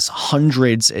process,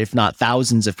 hundreds, if not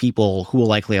thousands of people who will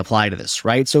likely apply to this,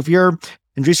 right? So if you're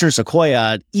Andreessen or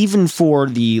Sequoia, even for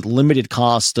the limited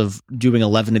cost of doing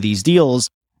 11 of these deals,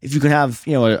 if you can have,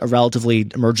 a relatively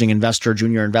emerging investor,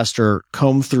 junior investor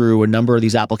comb through a number of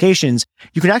these applications,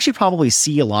 you can actually probably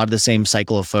see a lot of the same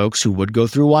cycle of folks who would go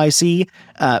through YC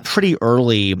pretty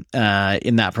early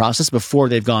in that process before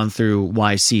they've gone through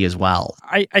YC as well.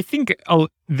 I think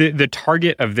the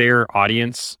target of their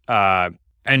audience,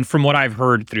 and from what I've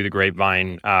heard through the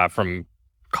grapevine from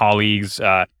colleagues,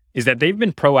 is that they've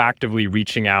been proactively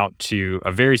reaching out to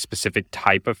a very specific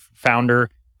type of founder,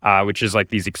 which is like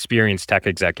these experienced tech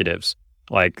executives,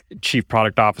 like chief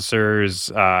product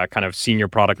officers, kind of senior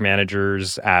product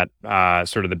managers at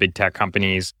sort of the big tech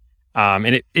companies.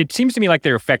 And it seems to me like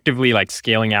they're effectively like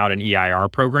scaling out an EIR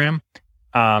program.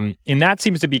 And that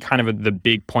seems to be kind of the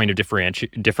big point of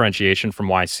differentiation from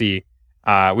YC,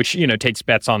 which, takes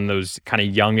bets on those kind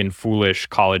of young and foolish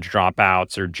college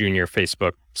dropouts or junior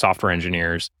Facebook software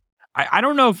engineers. I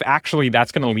don't know if actually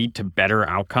that's going to lead to better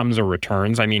outcomes or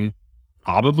returns. I mean,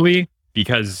 probably,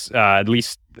 because at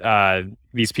least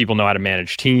these people know how to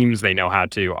manage teams. They know how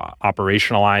to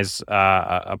operationalize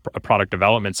a product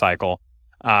development cycle.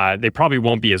 They probably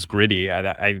won't be as gritty.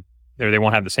 They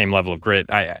won't have the same level of grit.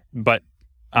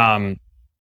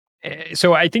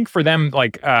 So I think for them,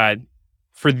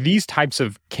 for these types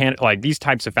of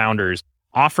founders,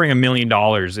 offering $1 million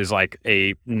is like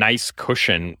a nice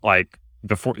cushion,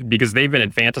 because they've been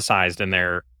infantilized in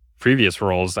their previous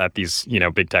roles at these,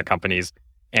 big tech companies,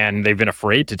 and they've been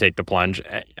afraid to take the plunge.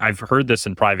 I've heard this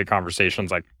in private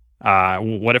conversations,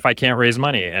 what if I can't raise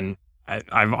money? And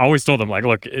I've always told them,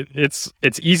 look, it's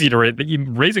easy to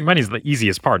raising money is the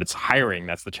easiest part. It's hiring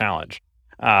that's the challenge,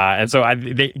 and so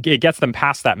it gets them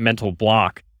past that mental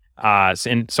block.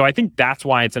 And so I think that's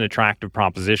why it's an attractive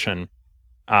proposition.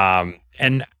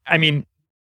 And I mean,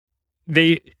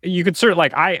 you could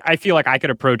I feel like I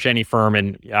could approach any firm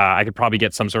and I could probably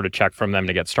get some sort of check from them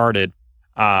to get started.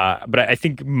 But I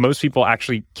think most people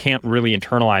actually can't really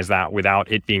internalize that without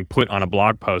it being put on a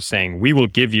blog post saying, we will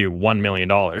give you $1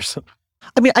 million.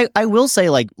 I mean, I will say,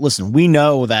 listen, we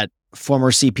know that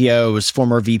former CPOs,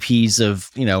 former VPs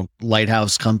of,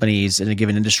 lighthouse companies in a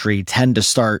given industry tend to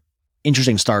start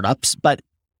interesting startups, but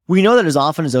we know that as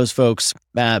often as those folks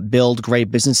build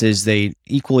great businesses, they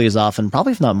equally as often,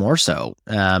 probably if not more so,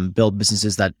 build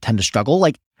businesses that tend to struggle.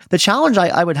 The challenge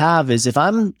I would have is if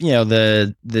I'm,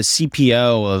 the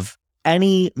CPO of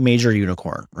any major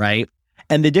unicorn, right?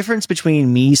 And the difference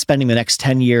between me spending the next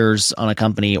 10 years on a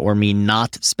company or me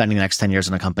not spending the next 10 years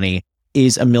on a company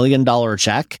is $1 million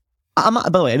check. By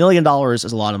the way, $1 million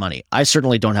is a lot of money. I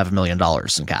certainly don't have $1 million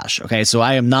in cash. Okay. So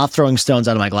I am not throwing stones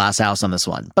out of my glass house on this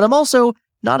one, but I'm also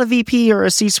not a VP or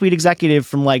a C-suite executive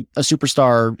from a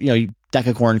superstar,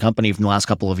 decacorn company from the last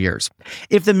couple of years.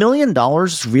 If the $1 million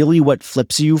is really what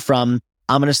flips you from,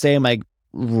 I'm going to stay in my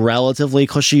relatively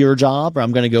cushier job, or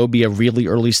I'm going to go be a really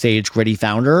early stage gritty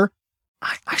founder,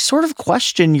 I sort of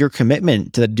question your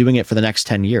commitment to doing it for the next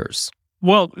 10 years.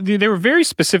 Well, they were very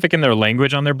specific in their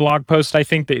language on their blog post. I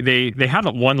think they had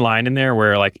one line in there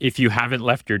where like, if you haven't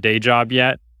left your day job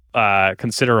yet,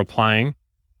 consider applying.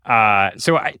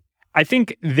 So I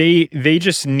think they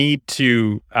just need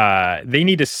to they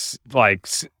need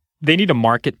to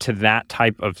market to that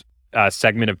type of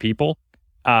segment of people.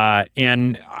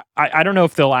 And I don't know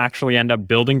if they'll actually end up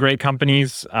building great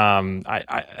companies.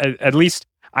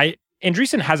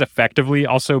 Andreessen has effectively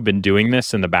also been doing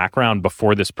this in the background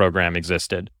before this program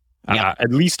existed. Yeah. At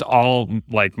least all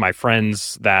like my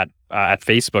friends that at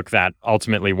Facebook that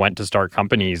ultimately went to start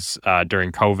companies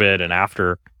during COVID and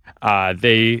after,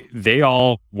 they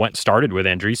all started with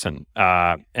Andreessen.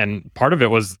 And part of it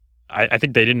was I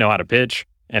think they didn't know how to pitch,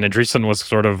 and Andreessen was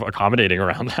sort of accommodating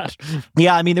around that.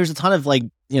 Yeah, I mean, there's a ton of I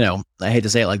hate to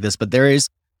say it like this, but there is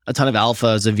a ton of alpha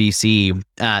as a VC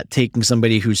at taking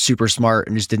somebody who's super smart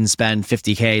and just didn't spend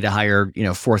 $50K to hire,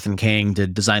 Forth and King to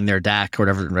design their deck or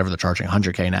whatever they're charging,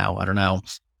 $100K now, I don't know.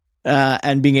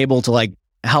 And being able to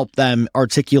help them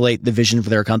articulate the vision for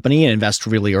their company and invest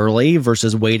really early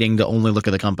versus waiting to only look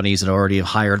at the companies that already have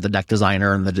hired the deck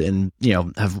designer and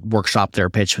have workshopped their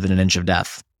pitch within an inch of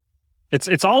death.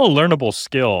 It's all a learnable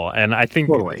skill, and I think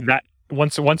that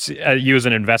once you as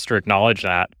an investor acknowledge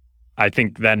that, I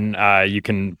think then you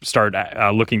can start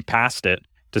looking past it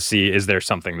to see, is there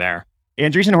something there?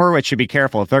 Andreessen Horowitz should be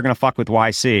careful if they're going to fuck with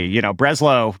YC.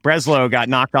 Breslow got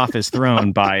knocked off his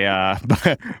throne by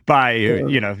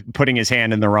putting his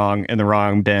hand in the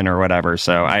wrong bin or whatever.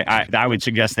 So I would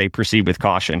suggest they proceed with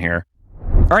caution here.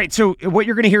 All right, so what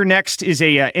you're going to hear next is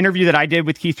a interview that I did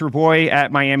with Keith Rabois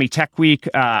at Miami Tech Week.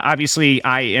 Obviously,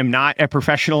 I am not a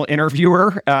professional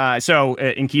interviewer,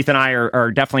 and Keith and I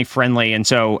are definitely friendly, and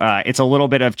so it's a little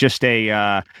bit of just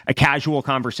a casual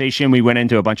conversation. We went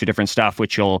into a bunch of different stuff,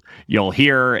 which you'll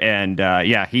hear, and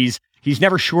he's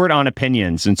never short on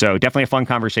opinions, and so definitely a fun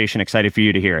conversation. Excited for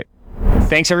you to hear it.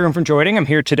 Thanks everyone for joining. I'm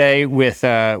here today with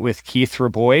Keith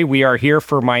Rabois. We are here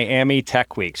for Miami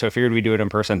Tech Week, so I figured we'd do it in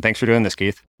person. Thanks for doing this,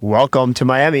 Keith. Welcome to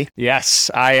Miami. Yes,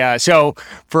 so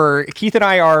for Keith and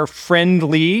I are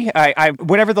friendly. I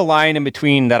whatever the line in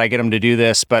between that I get him to do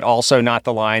this, but also not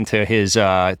the line to his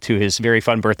very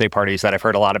fun birthday parties that I've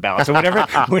heard a lot about. So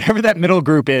whatever that middle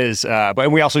group is,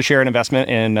 but we also share an investment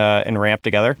in Ramp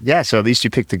together. Yeah, so at least you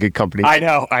picked a good company. I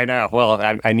know. Well,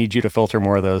 I need you to filter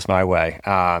more of those my way.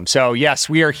 So yes,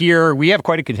 we are here. We have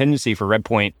quite a contingency for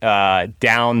Redpoint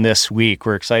down this week.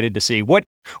 We're excited to see what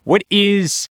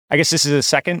is. I guess this is the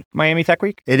second Miami Tech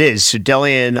Week? It is. So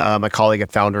Delian, my colleague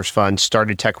at Founders Fund,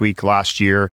 started Tech Week last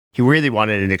year. He really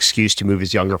wanted an excuse to move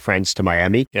his younger friends to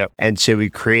Miami. Yep. And so we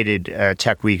created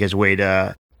Tech Week as a way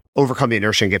to overcome the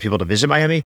inertia and get people to visit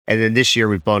Miami. And then this year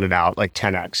we've blown it out like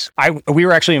 10x. We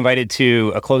were actually invited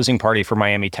to a closing party for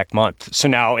Miami Tech Month. So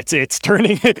now it's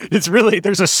turning, it's really,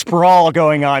 there's a sprawl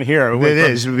going on here. It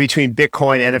is between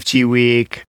Bitcoin, NFT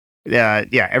Week.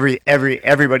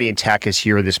 Everybody in tech is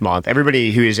here this month.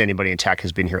 Everybody who is anybody in tech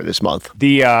has been here this month.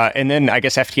 And then I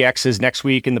guess FTX is next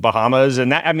week in the Bahamas,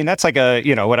 and that's like a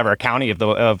county of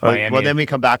Miami. Well, then we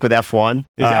come back with F1.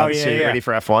 So you're ready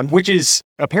for F1, which is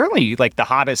apparently like the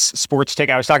hottest sports take.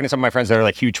 I was talking to some of my friends that are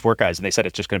like huge sport guys, and they said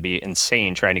it's just going to be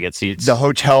insane trying to get seats. The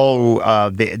hotel,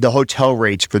 the hotel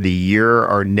rates for the year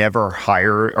are never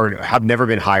higher or have never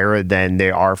been higher than they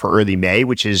are for early May,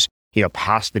 which is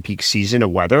past the peak season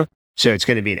of weather. So it's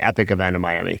going to be an epic event in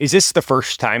Miami. Is this the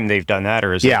first time they've done that,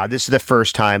 or is it? Yeah, this is the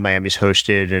first time Miami's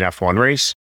hosted an F1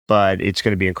 race, but it's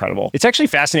going to be incredible. It's actually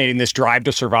fascinating, this drive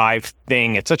to survive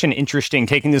thing. It's such an interesting,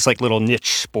 taking this like little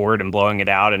niche sport and blowing it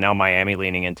out, and now Miami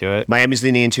leaning into it. Miami's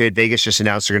leaning into it. Vegas just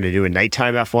announced they're going to do a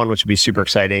nighttime F1, which would be super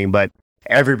exciting, but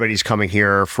everybody's coming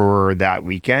here for that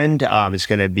weekend. It's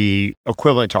going to be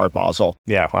equivalent to Art Basel.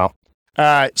 Yeah, wow.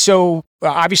 So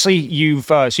obviously you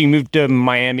moved to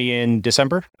Miami in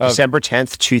December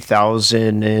 10th,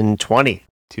 2020.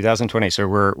 2020. So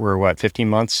we're what, 15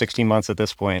 months, 16 months at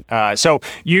this point. So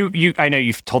you I know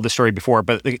you've told the story before,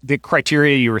 but the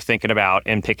criteria you were thinking about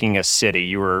in picking a city,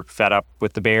 you were fed up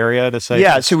with the Bay Area to say?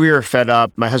 Yeah, so we were fed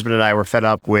up. My husband and I were fed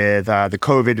up with the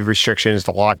COVID restrictions,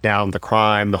 the lockdown, the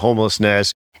crime, the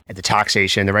homelessness, and the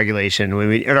taxation, the regulation.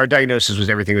 And our diagnosis was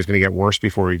everything was going to get worse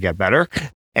before we get better.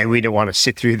 And we didn't want to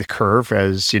sit through the curve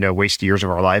as, waste years of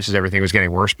our lives as everything was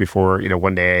getting worse before,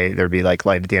 one day there'd be like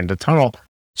light at the end of the tunnel.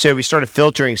 So we started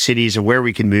filtering cities and where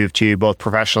we can move to, both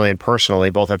professionally and personally,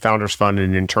 both at Founders Fund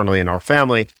and internally in our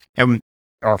family. And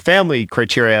our family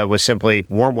criteria was simply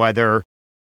warm weather,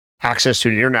 access to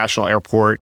an international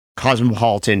airport,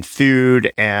 cosmopolitan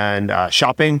food and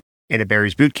shopping, and a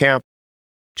Barry's boot camp.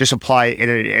 Just apply in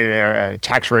a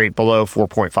tax rate below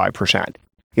 4.5%.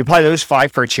 You apply those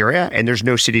 5 criteria, and there's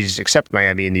no cities except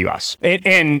Miami in the U.S.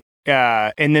 And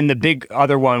then the big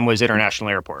other one was international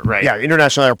airport, right? Yeah,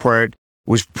 international airport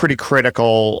was pretty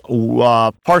critical,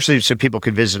 partially so people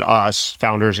could visit us,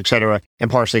 founders, et cetera,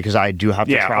 and partially because I do have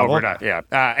to travel.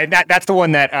 And that's the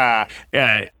one that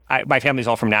my family's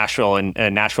all from Nashville, and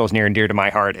Nashville is near and dear to my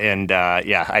heart. And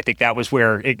I think that was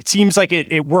where it seems like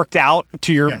it worked out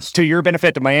to your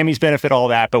benefit, to Miami's benefit, all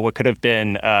that. But what could have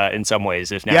been in some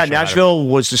ways if Nashville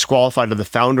was disqualified of the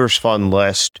Founders Fund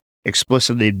list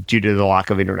explicitly due to the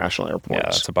lack of international airports. Yeah,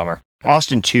 that's a bummer.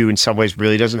 Austin, too, in some ways,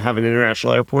 really doesn't have an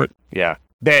international airport. Yeah.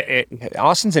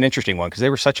 Austin's an interesting one because they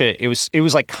were it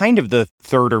was like kind of the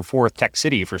 3rd or 4th tech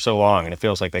city for so long, and it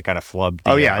feels like they kind of flubbed.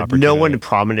 No one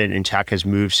prominent in tech has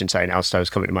moved since I announced I was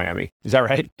coming to Miami. Is that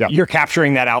right? Yeah. You're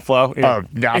capturing that outflow?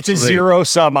 It's a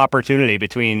zero-sum opportunity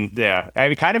between,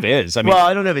 it kind of is. I mean, well,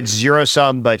 I don't know if it's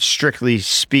zero-sum, but strictly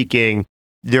speaking,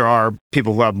 there are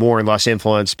people who have more and less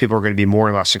influence. People are going to be more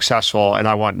and less successful, and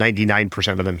I want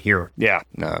 99% of them here. Yeah,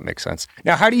 no, that makes sense.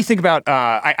 Now, how do you think about?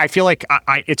 I feel like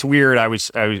it's weird. I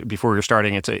was before we were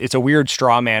starting. It's a weird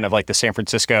straw man of like the San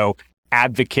Francisco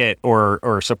advocate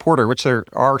or supporter, which there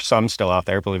are some still out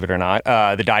there, believe it or not.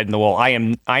 The dyed in the wool. I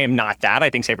am not that.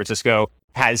 I think San Francisco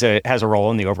has a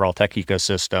role in the overall tech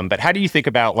ecosystem. But how do you think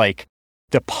about like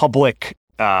the public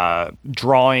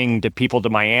drawing to people to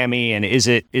Miami, and is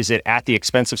it at the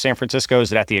expense of San Francisco?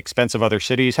 Is it at the expense of other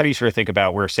cities? How do you sort of think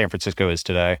about where San Francisco is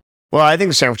today? Well, I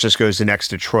think San Francisco is the next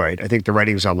Detroit. I think the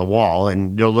writing's on the wall,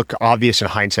 and it'll look obvious in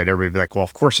hindsight. Everybody will be like, well,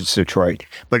 of course it's Detroit.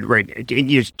 But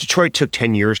Detroit took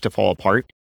 10 years to fall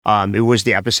apart. It was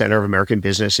the epicenter of American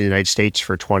business in the United States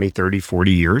for 20, 30,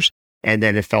 40 years. And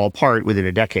then it fell apart within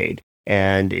a decade.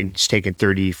 And it's taken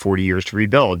 30, 40 years to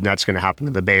rebuild. And that's going to happen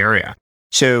in the Bay Area.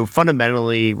 So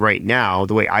fundamentally, right now,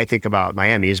 the way I think about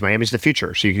Miami is Miami's the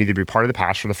future. So you can either be part of the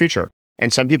past or the future.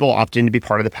 And some people opt in to be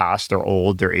part of the past. They're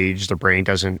old, they're aged, their brain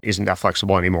isn't that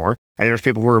flexible anymore. And there's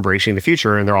people who are embracing the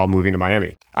future, and they're all moving to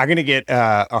Miami. I'm going to get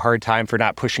a hard time for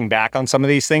not pushing back on some of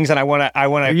these things, and I want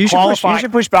to you qualify. You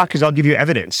should push back because I'll give you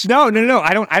evidence. No.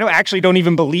 I don't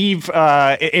even believe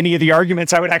any of the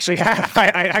arguments I would actually have. I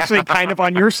actually kind of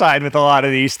on your side with a lot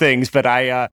of these things,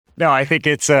 but no, I think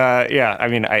it's, I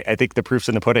mean, I think the proof's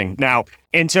in the pudding now.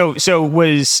 And so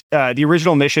was the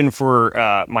original mission for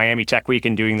Miami Tech Week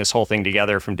and doing this whole thing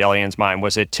together from Delian's mind,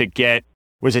 was it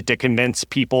to convince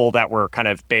people that were kind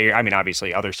of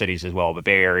obviously other cities as well, but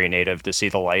Bay Area native to see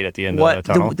the light at the end of the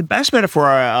tunnel? The best metaphor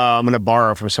I'm going to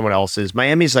borrow from someone else is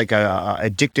Miami's like a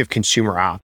addictive consumer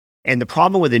app. And the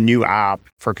problem with a new app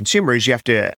for consumers, you have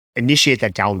to initiate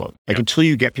that download. Until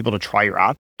you get people to try your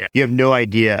app, you have no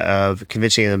idea of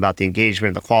convincing them about the engagement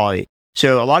and the quality.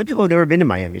 So a lot of people have never been to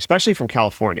Miami, especially from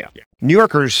California. New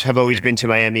Yorkers have always been to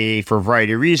Miami for a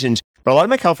variety of reasons, but a lot of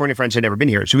my California friends had never been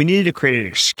here. So we needed to create an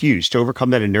excuse to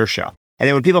overcome that inertia. And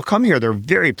then when people come here, they're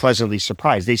very pleasantly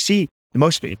surprised. They see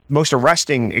the most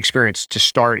arresting experience to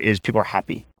start is people are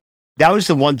happy. That was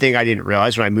the one thing I didn't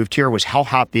realize when I moved here was how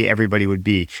happy everybody would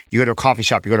be. You go to a coffee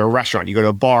shop, you go to a restaurant, you go to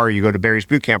a bar, you go to Barry's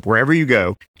Boot Camp, wherever you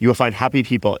go, you will find happy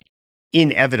people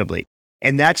inevitably.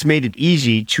 And that's made it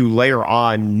easy to layer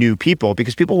on new people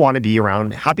because people want to be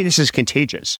around. Happiness is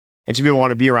contagious. And so people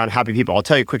want to be around happy people. I'll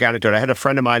tell you a quick anecdote. I had a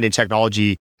friend of mine in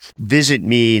technology visit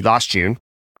me last June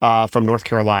from North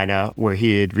Carolina, where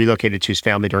he had relocated to his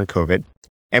family during COVID.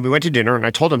 And we went to dinner and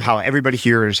I told him how everybody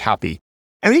here is happy.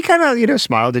 And he kind of,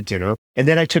 smiled at dinner. And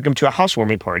then I took him to a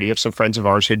housewarming party of some friends of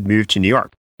ours who had moved to New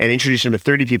York and introduced him to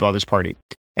 30 people at this party.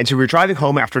 And so we were driving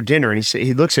home after dinner and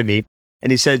he looks at me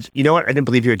and he said, you know what? I didn't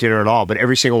believe you at dinner at all, but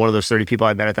every single one of those 30 people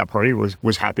I met at that party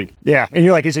was happy. Yeah. And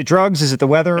you're like, is it drugs? Is it the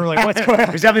weather? Like, what's going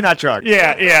on? It's definitely not drugs.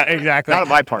 Yeah, exactly. Not at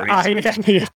my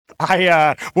parties.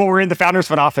 Well, we're in the Founders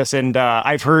Fund office, and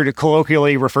I've heard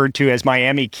colloquially referred to as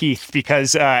Miami Keith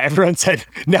because everyone said,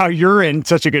 now you're in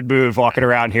such a good mood walking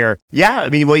around here. Yeah. I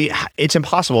mean, it's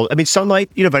impossible. I mean, sunlight,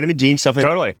 vitamin D and stuff.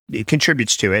 Totally. It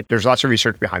contributes to it. There's lots of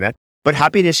research behind that. But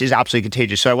happiness is absolutely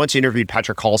contagious. So I once interviewed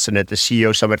Patrick Carlson at the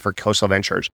CEO Summit for Coastal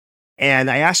Ventures. And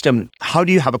I asked him, how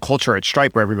do you have a culture at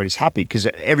Stripe where everybody's happy? Because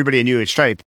everybody I knew at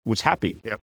Stripe was happy.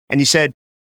 Yep. And he said,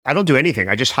 I don't do anything.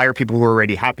 I just hire people who are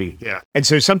already happy. Yeah. And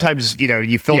so sometimes,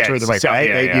 you filter the right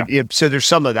way. So there's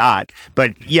some of that.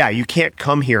 But yeah, you can't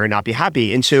come here and not be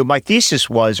happy. And so my thesis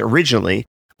originally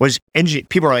was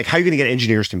people are like, how are you going to get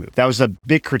engineers to move? That was the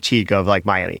big critique of like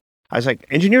Miami. I was like,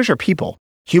 engineers are people.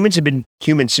 Humans have been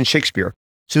humans since Shakespeare.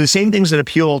 So the same things that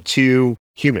appeal to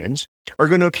humans are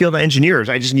going to appeal to engineers.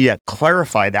 I just need to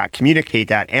clarify that, communicate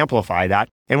that, amplify that,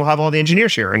 and we'll have all the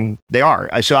engineers here. And they are.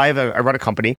 So I run a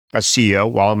company as CEO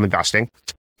while I'm investing,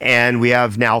 and we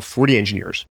have now 40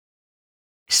 engineers.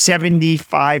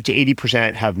 75 to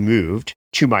 80% have moved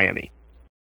to Miami.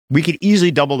 We could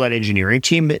easily double that engineering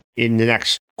team in the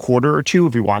next quarter or two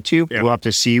if we want to. Yeah. We'll have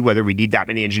to see whether we need that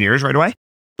many engineers right away.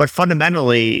 But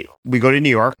fundamentally, we go to New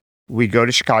York, we go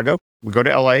to Chicago, we go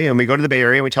to LA, and we go to the Bay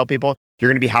Area, and we tell people, you're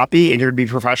going to be happy and you're going to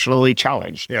be professionally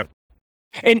challenged. Yeah.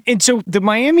 And so the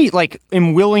Miami, like,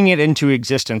 in willing it into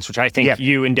existence, which I think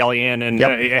you and Delian and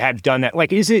have done that,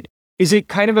 like, is it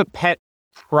kind of a pet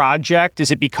project? Is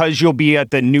it because you'll be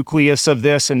at the nucleus of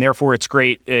this and therefore it's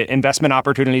great investment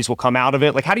opportunities will come out of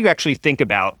it? Like, how do you actually think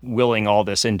about willing all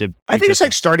this into I think it's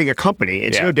like starting a company.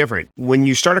 It's no different. When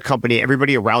you start a company,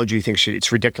 everybody around you thinks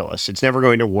it's ridiculous. It's never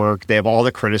going to work. They have all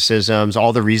the criticisms,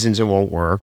 all the reasons it won't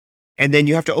work. And then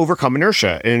you have to overcome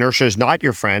inertia. And inertia is not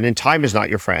your friend and time is not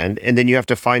your friend. And then you have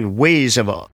to find ways of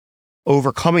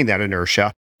overcoming that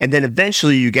inertia. And then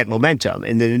eventually you get momentum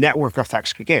and then the network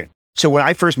effects kick in. So when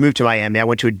I first moved to Miami, I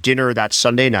went to a dinner that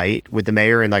Sunday night with the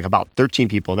mayor and like about 13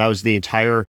 people. That was the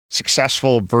entire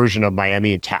successful version of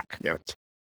Miami in tech. Yeah.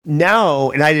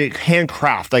 Now, and I did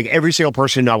handcraft, like every single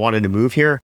person I wanted to move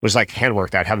here was like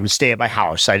handwork. I'd have them stay at my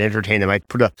house. I'd entertain them. I'd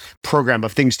put a program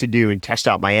of things to do and test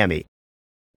out Miami.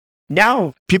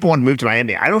 Now people want to move to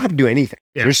Miami. I don't have to do anything.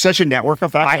 Yeah. There's such a network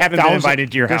effect. I haven't been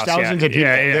invited to your house. There's thousands of people.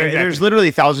 Exactly. There's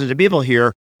literally thousands of people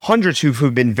here, hundreds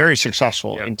who've been very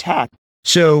successful in tech.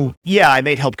 So I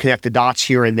might help connect the dots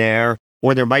here and there,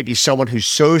 or there might be someone who's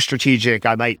so strategic,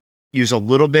 I might use a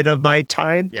little bit of my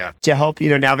time to help,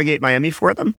 navigate Miami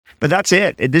for them. But that's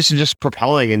it. This is just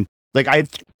propelling. And like I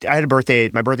had a birthday,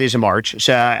 my birthday's in March.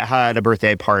 So I had a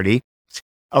birthday party.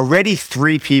 Already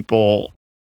 3 people,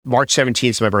 March 17th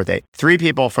is my birthday. 3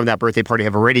 people from that birthday party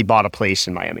have already bought a place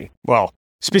in Miami. Well,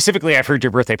 specifically, I've heard your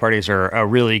birthday parties are a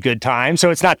really good time, so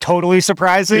it's not totally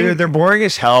surprising. They're boring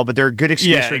as hell, but they're a good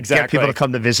excuse to get people to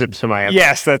come to visit to Miami.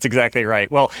 Yes, that's exactly right.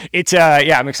 Well, it's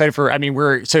I'm excited for. I mean,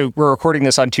 we're recording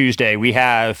this on Tuesday. We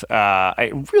have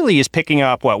it really is picking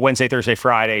up Wednesday, Thursday,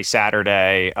 Friday,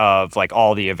 Saturday of like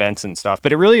all the events and stuff.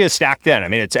 But it really is stacked in. I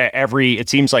mean, it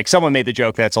seems like someone made the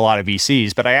joke that's a lot of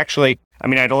VCs, but I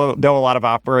know a lot of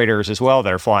operators as well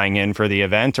that are flying in for the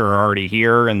event or are already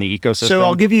here in the ecosystem. So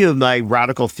I'll give you my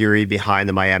radical theory behind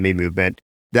the Miami movement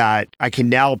that I can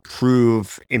now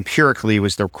prove empirically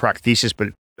was the correct thesis, but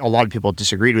a lot of people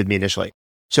disagreed with me initially.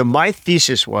 So my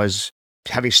thesis was,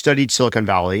 having studied Silicon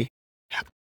Valley,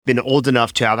 been old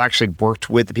enough to have actually worked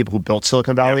with the people who built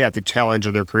Silicon Valley at the tail end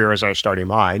of their career as I was starting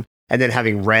mine, and then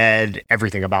having read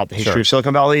everything about the history of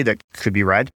Silicon Valley that could be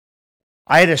read.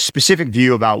 I had a specific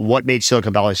view about what made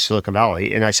Silicon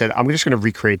Valley, and I said, I'm just going to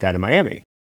recreate that in Miami.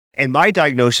 And my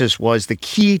diagnosis was the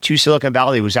key to Silicon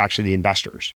Valley was actually the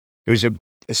investors. It was a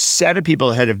set of people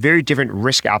that had a very different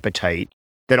risk appetite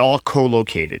that all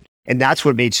co-located. And that's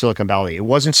what made Silicon Valley. It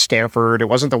wasn't Stanford, it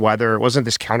wasn't the weather, it wasn't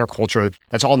this counterculture.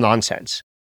 That's all nonsense.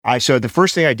 So the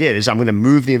first thing I did is I'm going to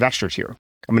move the investors here.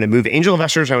 I'm going to move angel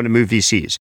investors, I'm going to move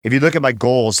VCs. If you look at my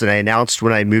goals that I announced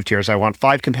when I moved here, is I want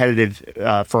 5 competitive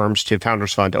firms to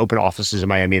Founders Fund to open offices in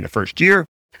Miami in the first year.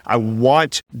 I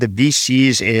want the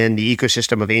VCs in the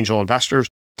ecosystem of angel investors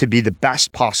to be the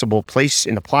best possible place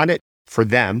in the planet for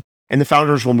them. And the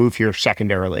founders will move here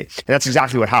secondarily. And that's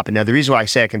exactly what happened. Now, the reason why I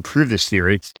say I can prove this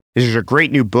theory is there's a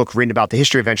great new book written about the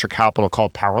history of venture capital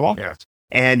called Power Law. Yes.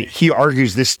 And he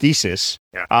argues this thesis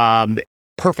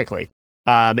perfectly.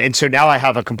 And so now I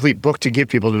have a complete book to give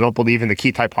people who don't believe in the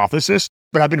Keith hypothesis.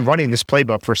 But I've been running this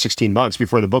playbook for 16 months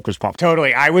before the book was published.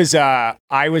 Totally. I was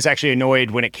actually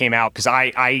annoyed when it came out because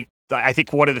I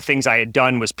think one of the things I had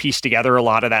done was piece together a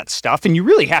lot of that stuff. And you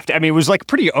really have to, it was like a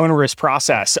pretty onerous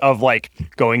process of like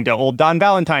going to old Don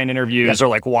Valentine interviews or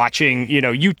like watching,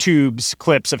 YouTube's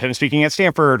clips of him speaking at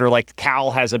Stanford, or like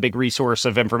Cal has a big resource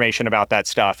of information about that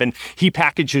stuff. And he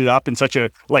packaged it up in such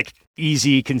a like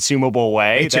easy, consumable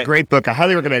way. It's a great book. I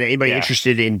highly recommend anybody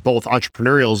interested in both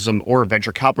entrepreneurialism or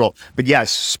venture capital. But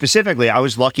yes, specifically, I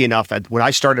was lucky enough that when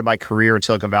I started my career in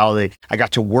Silicon Valley, I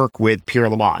got to work with Pierre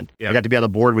Lamond. I got to be on the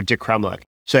board with Dick Kremlich.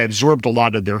 So I absorbed a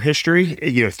lot of their history,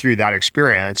 through that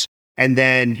experience. And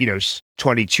then,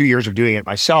 22 years of doing it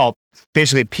myself,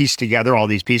 basically pieced together all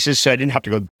these pieces. So I didn't have to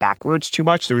go backwards too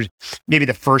much. There was maybe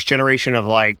the first generation of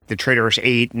like the Traders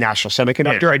 8 National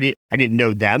Semiconductor. I didn't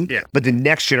know them, but the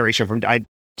next generation I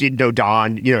did know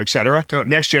Don, et cetera.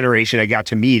 Next generation I got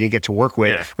to meet and get to work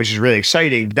with, which is really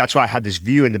exciting. That's why I had this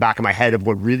view in the back of my head of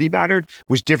what really mattered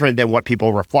was different than what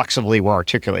people reflexively were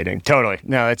articulating. Totally.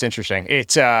 No, that's interesting.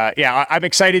 It's, I'm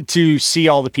excited to see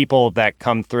all the people that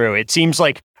come through. It seems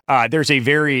like there's a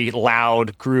very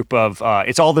loud group of,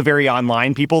 it's all the very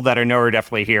online people that I know are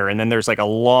definitely here. And then there's like a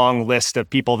long list of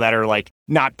people that are like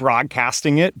not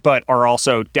broadcasting it, but are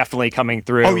also definitely coming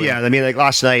through. Oh, yeah. I mean, like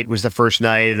last night was the first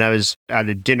night, and I was at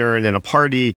a dinner and then a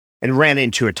party, and ran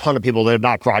into a ton of people that have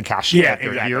not broadcasted yet.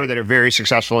 They're here, that are very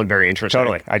successful and very interesting.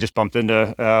 Totally. I just bumped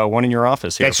into one in your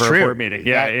office here for a board meeting.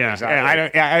 Yeah.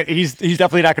 Exactly. He's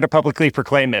definitely not going to publicly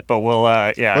proclaim it, but we'll,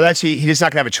 Well, that's he's not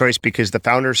going to have a choice because the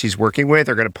founders he's working with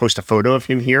are going to post a photo of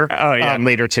him here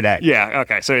later today. Yeah.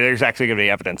 Okay. So there's actually going to be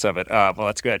evidence of it. Well,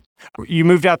 that's good. You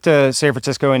moved out to San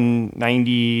Francisco in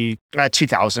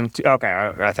 2000. Okay.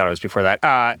 I thought it was before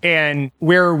that. And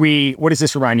where are we? What does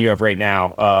this remind you of right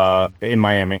now in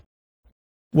Miami?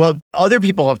 Well, other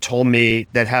people have told me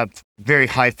that have very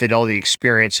high fidelity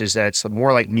experiences that it's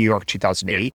more like New York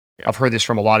 2008. Yeah. I've heard this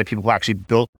from a lot of people who actually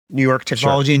built New York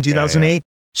technology in 2008. Yeah.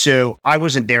 So I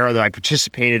wasn't there, although I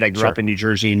participated. I grew up in New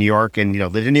Jersey and New York and,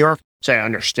 lived in New York. So I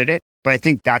understood it. But I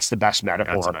think that's the best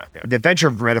metaphor. The venture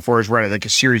metaphor is we're like a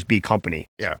Series B company.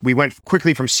 Yeah. We went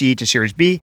quickly from C to Series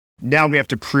B. Now we have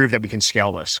to prove that we can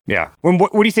scale this. Yeah.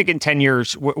 What do you think in 10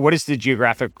 years, what does the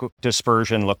geographic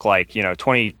dispersion look like,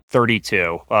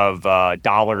 2032 of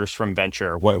dollars from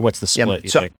venture? What's the split, you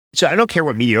think? So I don't care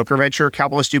what mediocre venture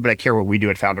capitalists do, but I care what we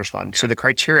do at Founders Fund. So the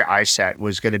criteria I set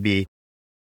was going to be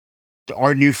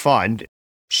our new fund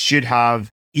should have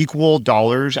equal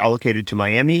dollars allocated to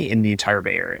Miami in the entire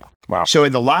Bay Area. Wow. So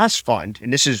in the last fund,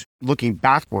 and this is looking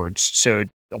backwards, so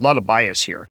a lot of bias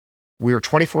here, we were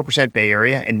 24% Bay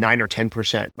Area and 9 or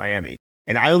 10% Miami.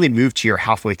 And I only moved here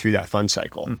halfway through that fund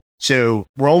cycle. So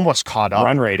we're almost caught up.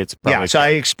 Run rate, it's probably. Yeah, so I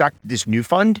expect this new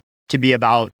fund to be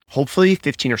about hopefully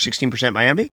 15 or 16%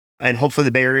 Miami. And hopefully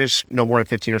the Bay Area is no more than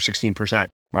 15 or 16%.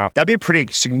 Wow. That'd be a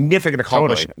pretty significant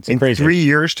accomplishment. Totally. In 3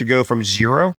 years to go from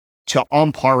zero to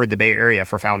on par with the Bay Area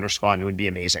for Founders Fund would be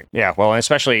amazing. Yeah, well, and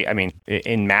especially,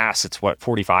 in mass, it's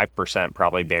 45%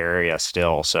 probably Bay Area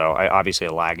still. So obviously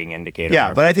a lagging indicator.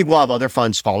 Yeah, but I think we'll have other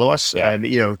funds follow us. Yeah.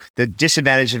 The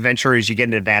disadvantage of venture is you get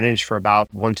an advantage for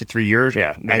about 1 to 3 years.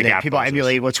 Yeah. And then people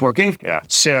emulate what's working. Yeah.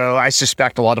 So I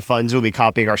suspect a lot of funds will be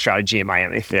copying our strategy in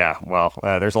Miami. Yeah, well,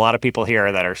 there's a lot of people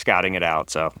here that are scouting it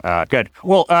out. So good.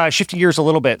 Well, shifting gears a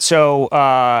little bit. So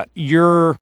I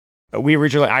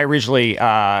originally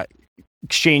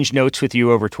exchanged notes with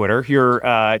you over Twitter.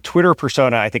 Your Twitter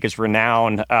persona, I think, is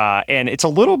renowned, and it's a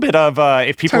little bit of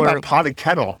if people are pot and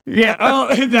kettle. Yeah,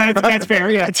 that's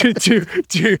fair. Yeah,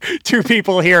 two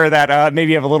people here that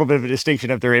maybe have a little bit of a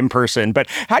distinction if they're in person. But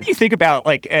how do you think about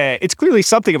it's clearly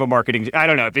something of a marketing? I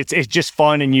don't know if it's just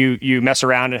fun and you mess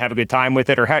around and have a good time with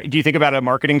it, or how do you think about a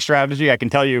marketing strategy? I can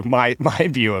tell you my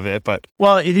view of it, but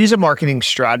it is a marketing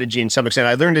strategy in some extent.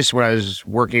 I learned this when I was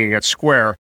working at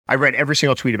Square. I read every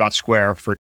single tweet about Square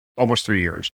for almost 3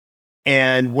 years.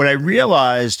 And what I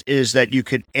realized is that you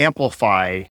could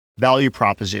amplify value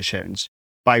propositions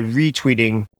by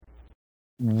retweeting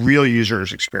real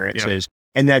users' experiences.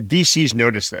 Yeah. And that VCs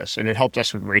noticed this, and it helped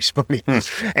us with race money and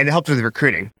it helped with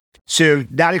recruiting. So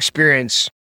that experience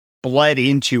bled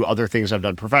into other things I've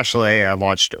done professionally. I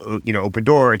launched, Open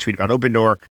Door. I tweeted about Open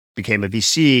Door, became a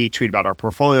VC, tweeted about our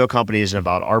portfolio companies and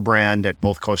about our brand at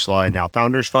both Khosla and now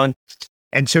Founders Fund.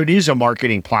 And so it is a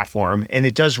marketing platform, and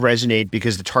it does resonate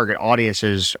because the target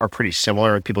audiences are pretty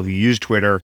similar. People who use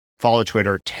Twitter, follow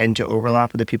Twitter, tend to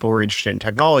overlap with the people who are interested in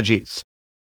technology.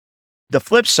 The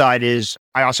flip side is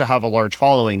I also have a large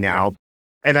following now,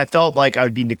 and I felt like I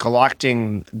would be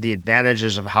neglecting the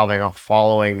advantages of having a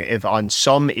following if on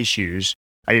some issues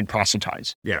I didn't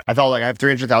proselytize. Yeah. I felt like I have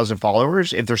 300,000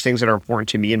 followers. If there's things that are important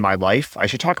to me in my life, I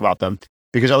should talk about them,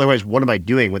 because otherwise, what am I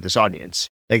doing with this audience?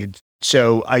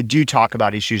 So I do talk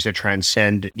about issues that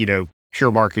transcend,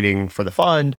 pure marketing for the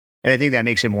fund. And I think that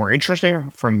makes it more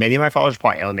interesting for many of my followers,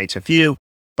 probably alienates a few.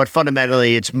 But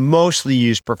fundamentally, it's mostly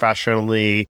used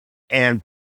professionally and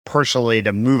personally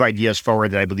to move ideas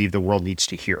forward that I believe the world needs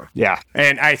to hear. Yeah.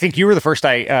 And I think you were the first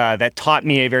that taught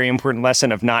me a very important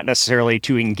lesson of not necessarily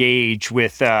to engage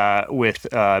with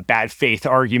bad faith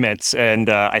arguments. And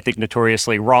I think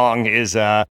notoriously wrong is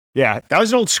yeah, that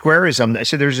was an old Squareism.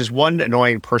 So there's this one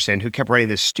annoying person who kept writing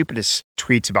the stupidest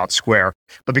tweets about Square.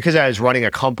 But because I was running a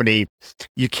company,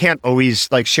 you can't always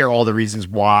share all the reasons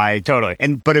why. Totally.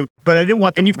 But I didn't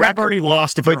want. And you've already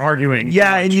lost if you're arguing.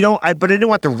 Yeah, and but I didn't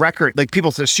want the record.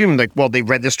 People to assume they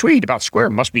read this tweet about Square,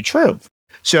 it must be true.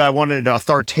 So I wanted to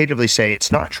authoritatively say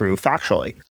it's not true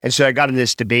factually. And so I got in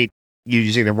this debate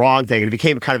using the wrong thing. It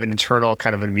became kind of an internal,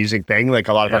 kind of an amusing thing.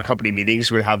 A lot of our company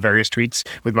meetings would have various tweets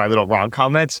with my little wrong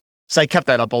comments. So I kept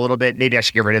that up a little bit. Maybe I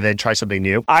should get rid of it and try something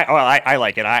new. I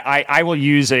like it. I will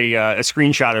use a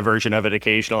screenshotted version of it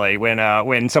occasionally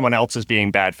when someone else is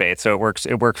being bad faith. So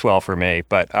it works well for me.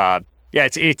 But yeah,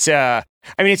 it's I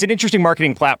mean, it's an interesting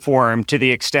marketing platform to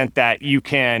the extent that you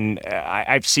can.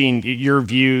 I've seen your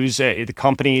views. The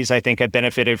companies, I think, have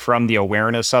benefited from the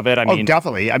awareness of it. I mean,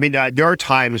 definitely. I mean, there are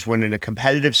times when in a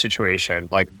competitive situation,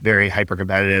 like very hyper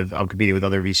competitive, I'm competing with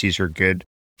other VCs who are good,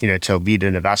 to lead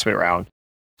an investment round.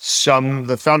 Many of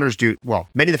the founders do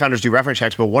reference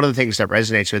checks, but one of the things that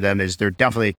resonates with them is they're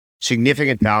definitely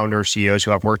significant founder CEOs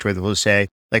who I've worked with will say,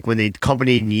 like when the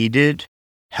company needed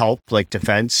help, like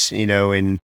defense,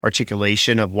 in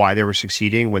articulation of why they were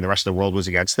succeeding when the rest of the world was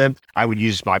against them, I would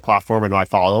use my platform and my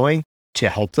following to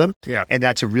help them. Yeah. And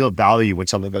that's a real value when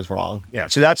something goes wrong. Yeah.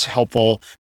 So that's helpful.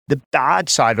 The bad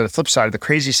side or the flip side, or the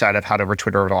crazy side I've had over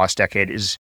Twitter over the last decade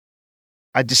is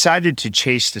I decided to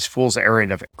chase this fool's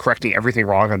errand of correcting everything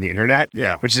wrong on the internet,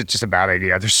 which is just a bad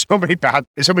idea. There's so many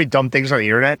dumb things on the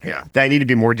internet that I need to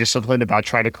be more disciplined about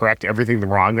trying to correct everything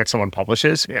wrong that someone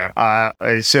publishes. So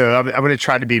I'm going to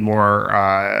try to be more,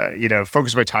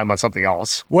 focus my time on something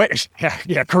else.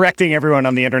 Correcting everyone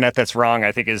on the internet that's wrong,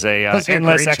 I think, is a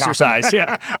endless exercise.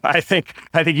 I think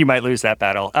you might lose that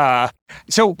battle.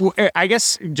 So I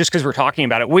guess just because we're talking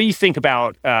about it, what do you think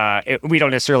about? We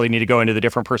don't necessarily need to go into the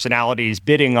different personalities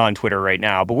bidding on Twitter right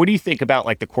now, but what do you think about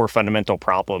like the core fundamental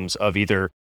problems of either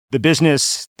the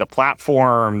business, the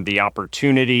platform, the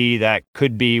opportunity that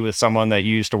could be with someone that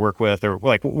you used to work with, or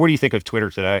like, what do you think of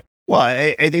Twitter today? Well,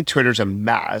 I think Twitter's a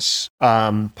mess.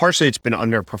 Partially it's been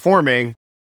underperforming,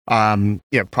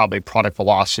 probably product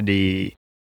velocity,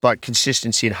 but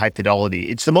consistency and high fidelity.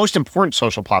 It's the most important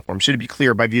social platform. So to be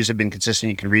clear, my views have been consistent.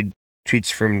 You can read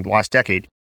tweets from the last decade.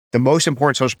 The most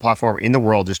important social platform in the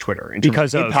world is Twitter.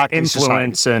 Because of impact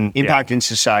influence and impact in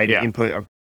society, input of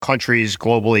countries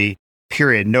globally,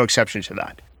 period. No exception to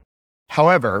that.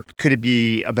 However, could it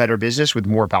be a better business with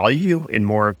more value and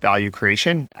more value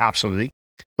creation? Absolutely.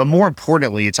 But more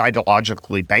importantly, it's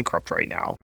ideologically bankrupt right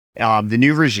now. The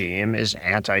new regime is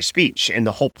anti-speech. And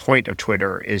the whole point of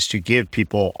Twitter is to give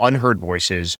people unheard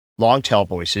voices, long tail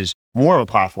voices, more of a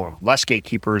platform, less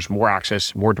gatekeepers, more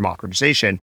access, more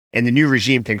democratization. And the new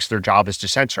regime thinks their job is to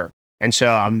censor. And so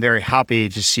I'm very happy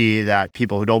to see that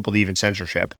people who don't believe in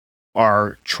censorship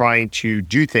are trying to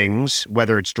do things,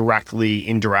 whether it's directly,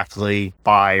 indirectly,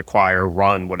 buy, acquire,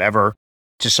 run, whatever,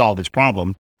 to solve this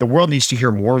problem. The world needs to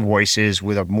hear more voices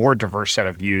with a more diverse set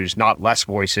of views, not less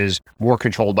voices, more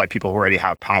controlled by people who already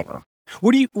have power.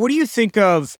 What do you think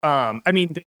of?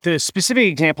 The specific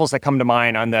examples that come to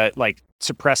mind on the like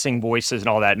suppressing voices and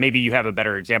all that. Maybe you have a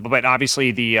better example, but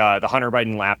obviously the Hunter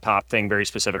Biden laptop thing very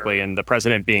specifically, and the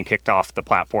president being kicked off the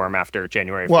platform after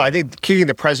January 5th. Well, I think kicking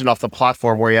the president off the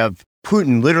platform, where you have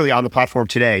Putin literally on the platform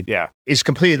today, is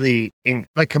completely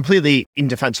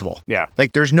indefensible. Yeah,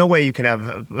 like there's no way you can have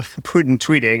Putin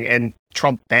tweeting and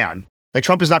Trump banned. Like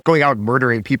Trump is not going out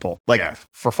murdering people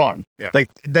for fun. Yeah. Like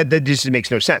that just makes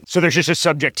no sense. So there's just a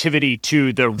subjectivity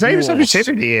to the rules. It's not even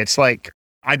subjectivity. It's like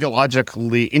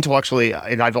intellectually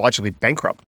and ideologically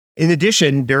bankrupt. In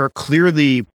addition, there are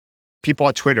clearly people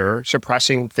on Twitter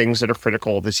suppressing things that are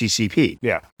critical of the CCP.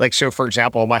 Yeah. Like, so for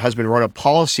example, my husband wrote a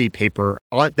policy paper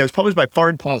that was published by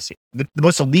Foreign Policy, the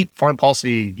most elite foreign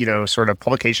policy, sort of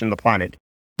publication on the planet,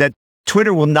 that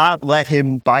Twitter will not let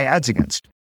him buy ads against.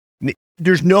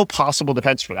 There's no possible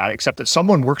defense for that, except that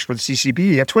someone works for the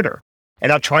CCP at Twitter.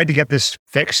 And I've tried to get this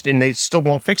fixed and they still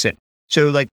won't fix it.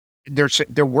 So like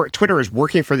Twitter is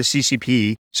working for the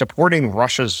CCP, supporting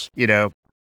Russia's,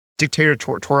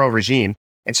 dictatorial regime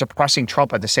and suppressing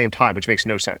Trump at the same time, which makes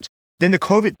no sense. Then the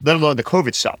COVID, let alone the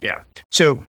COVID stuff. Yeah.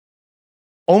 So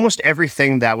almost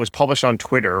everything that was published on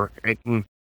Twitter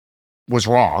was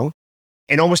wrong.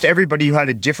 And almost everybody who had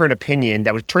a different opinion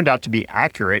that turned out to be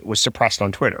accurate was suppressed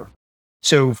on Twitter.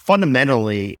 So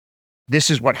fundamentally, this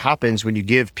is what happens when you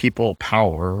give people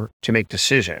power to make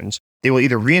decisions. They will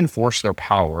either reinforce their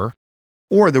power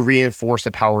or they'll reinforce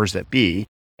the powers that be.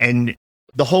 And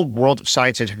the whole world of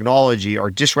science and technology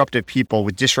are disruptive people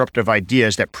with disruptive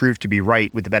ideas that prove to be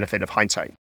right with the benefit of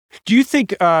hindsight. Do you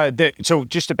think so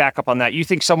just to back up on that, you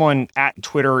think someone at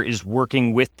Twitter is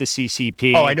working with the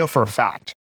CCP? Oh, I know for a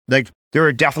fact. Like there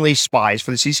are definitely spies for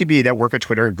the CCP that work at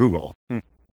Twitter and Google.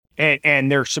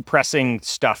 And they're suppressing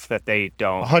stuff that they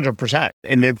don't. 100%.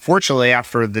 And unfortunately,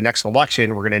 after the next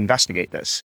election, we're going to investigate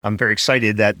this. I'm very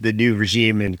excited that the new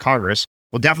regime in Congress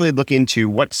will definitely look into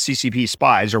what CCP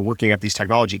spies are working at these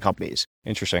technology companies.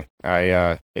 Interesting.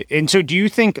 And so do you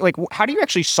think, like, how do you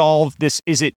actually solve this?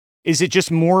 Is it just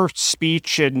more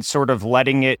speech and sort of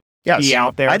letting it be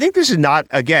out there? I think this is not,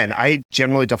 again, I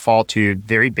generally default to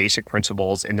very basic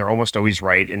principles and they're almost always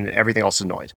right and everything else is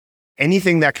noise.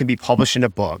 Anything that can be published in a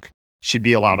book should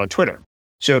be allowed on Twitter.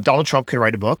 So if Donald Trump can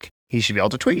write a book, he should be able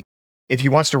to tweet. If he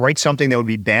wants to write something that would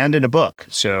be banned in a book,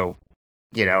 so,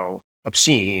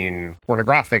 obscene,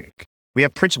 pornographic, we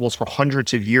have principles for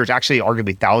hundreds of years, actually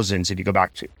arguably thousands if you go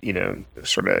back to,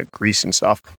 sort of Greece and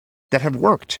stuff, that have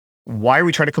worked. Why are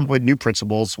we trying to come up with new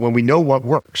principles when we know what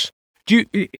works? Do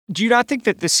you not think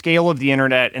that the scale of the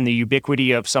internet and the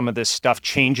ubiquity of some of this stuff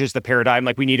changes the paradigm?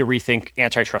 Like we need to rethink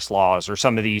antitrust laws or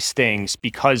some of these things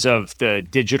because of the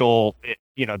digital,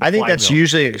 I think that's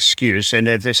usually an excuse. And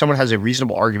if someone has a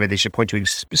reasonable argument, they should point to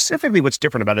specifically what's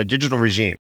different about a digital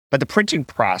regime. But the printing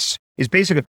press is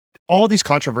basically all these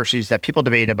controversies that people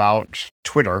debate about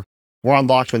Twitter were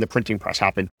unlocked when the printing press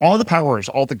happened. All the powers,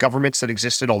 all the governments that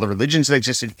existed, all the religions that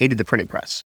existed hated the printing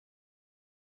press.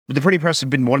 But the printing press has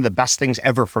been one of the best things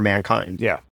ever for mankind.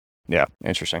 Yeah.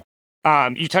 Interesting.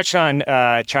 You touched on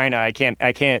China. I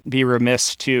can't be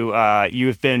remiss to.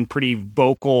 You've been pretty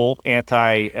vocal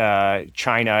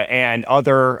anti-China and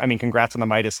other. I mean, congrats on the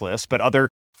Midas list, but other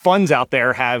funds out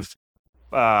there have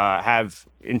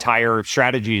entire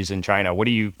strategies in China. What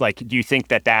do you like? Do you think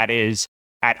that is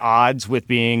at odds with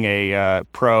being a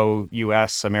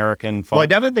pro-U.S. American fund? Well, I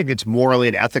definitely think it's morally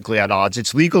and ethically at odds.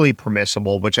 It's legally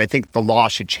permissible, which I think the law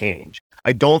should change.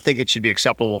 I don't think it should be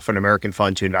acceptable for an American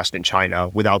fund to invest in China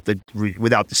without the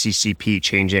CCP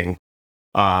changing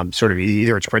sort of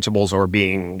either its principles or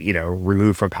being,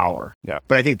 removed from power. Yeah.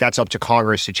 But I think that's up to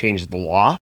Congress to change the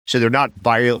law. So they're not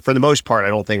for the most part, I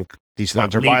don't think these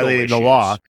funds are violating the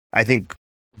law. I think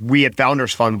we at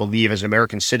Founders Fund believe as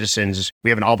American citizens, we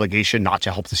have an obligation not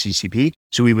to help the CCP.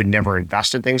 So we would never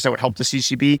invest in things that would help the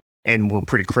CCP. And we're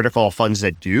pretty critical of funds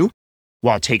that do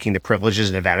while taking the privileges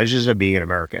and advantages of being an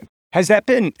American. Has that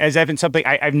been something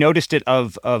I've noticed it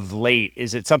of late?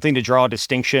 Is it something to draw a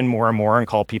distinction more and more and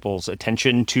call people's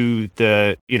attention to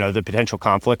the potential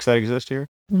conflicts that exist here?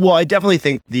 Well, I definitely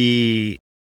think the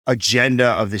agenda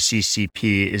of the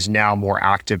CCP is now more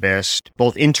activist,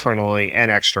 both internally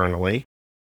and externally.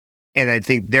 And I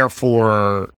think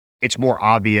therefore it's more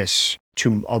obvious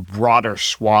to a broader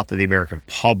swath of the American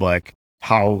public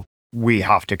how we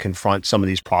have to confront some of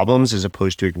these problems as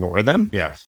opposed to ignore them.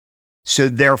 Yes. So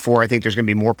therefore, I think there's going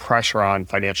to be more pressure on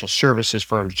financial services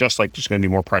firms, just like there's going to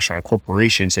be more pressure on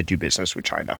corporations that do business with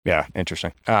China. Yeah,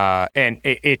 interesting. And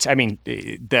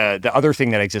the other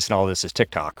thing that exists in all of this is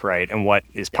TikTok, right? And what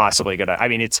is possibly going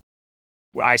to,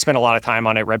 I spent a lot of time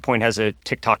on it. Redpoint has a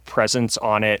TikTok presence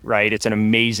on it, right? It's an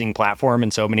amazing platform in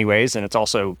so many ways, and it's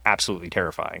also absolutely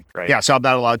terrifying, right? Yeah, so I'm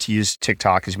not allowed to use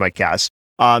TikTok, as you might guess.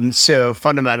 So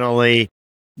fundamentally,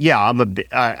 yeah,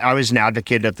 I was an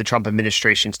advocate of the Trump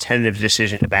administration's tentative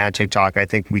decision to ban TikTok. I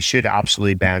think we should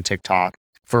absolutely ban TikTok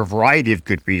for a variety of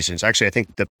good reasons. Actually, I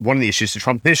think that one of the issues the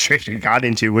Trump administration got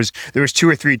into was there was 2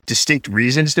 or 3 distinct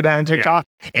reasons to ban TikTok.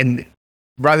 Yeah. And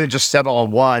rather than just settle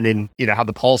on one and, have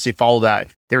the policy follow that,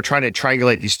 they were trying to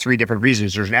triangulate these 3 different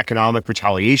reasons. There's an economic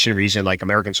retaliation reason, like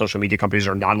American social media companies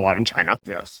are not allowed in China.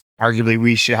 Yes. Arguably,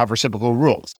 we should have reciprocal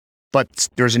rules. But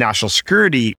there's a national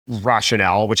security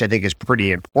rationale, which I think is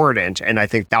pretty important. And I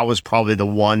think that was probably the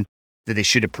one that they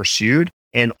should have pursued.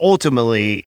 And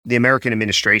ultimately, the American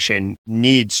administration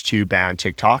needs to ban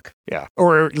TikTok. Yeah.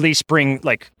 Or at least bring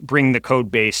the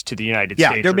code base to the United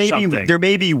States. There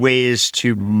may be ways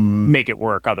to make it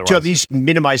work otherwise. To at least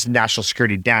minimize the national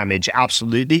security damage.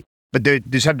 Absolutely. But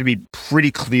there's have to be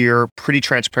pretty clear, pretty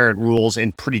transparent rules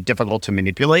and pretty difficult to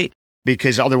manipulate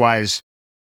because otherwise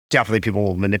definitely people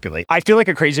will manipulate. I feel like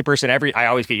a crazy person. I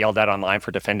always get yelled at online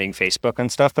for defending Facebook and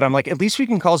stuff, but I'm like, at least we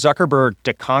can call Zuckerberg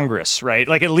to Congress, right?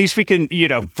 Like, at least we can,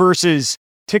 versus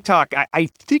TikTok, I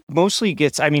think mostly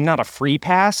gets, not a free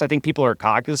pass. I think people are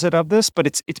cognizant of this, but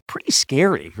it's pretty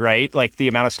scary, right? Like the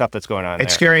amount of stuff that's going on.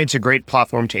 It's scary. It's a great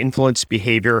platform to influence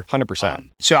behavior.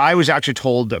 100%. So I was actually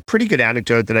told a pretty good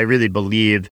anecdote that I really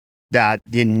believe that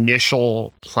the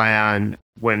initial plan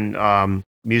when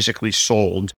Musical.ly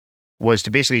sold was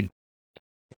to basically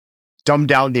dumb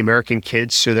down the American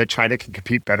kids so that China can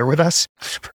compete better with us,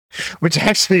 which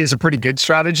actually is a pretty good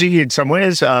strategy in some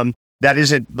ways. That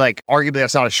isn't arguably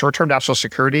that's not a short-term national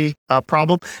security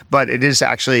problem, but it is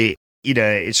actually,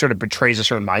 it sort of betrays a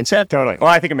certain mindset. Totally.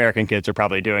 Well, I think American kids are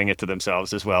probably doing it to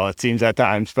themselves as well. It seems at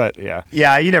times, but yeah.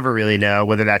 Yeah, you never really know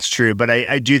whether that's true, but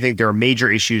I do think there are major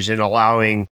issues in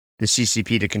allowing the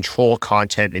CCP to control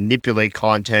content, manipulate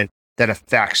content that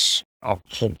affects a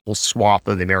whole swath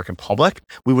of the American public.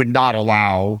 We would not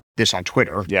allow this on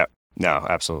Twitter. Yeah. No,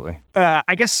 absolutely.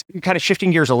 I guess kind of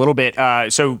shifting gears a little bit.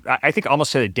 So I think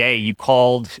almost to the day you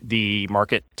called the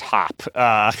market top,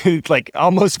 like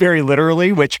almost very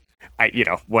literally, which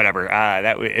whatever.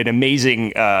 An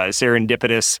amazing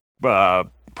serendipitous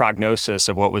prognosis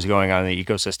of what was going on in the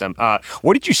ecosystem.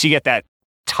 What did you see at that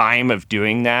time of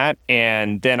doing that?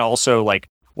 And then also like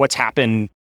what's happened?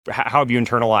 How have you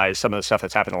internalized some of the stuff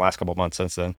that's happened in the last couple of months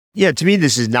since then? Yeah, to me,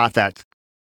 this is not that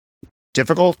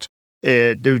difficult.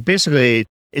 There was basically,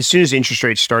 as soon as interest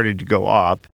rates started to go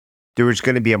up, there was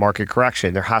going to be a market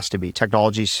correction. There has to be.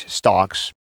 Technology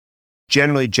stocks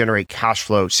generally generate cash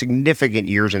flow significant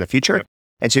years in the future. Yep.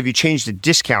 And so if you change the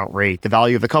discount rate, the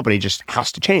value of the company just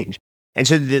has to change. And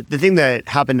so the thing that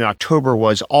happened in October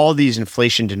was all these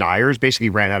inflation deniers basically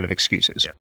ran out of excuses.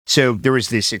 Yep. So there was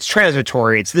this, it's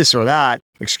transitory, it's this or that,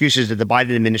 excuses that the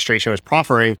Biden administration was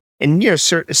proffering. And, a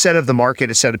set of the market,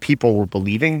 a set of people were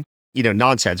believing,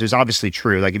 nonsense. It was obviously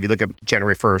true. Like if you look at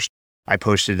January 1st, I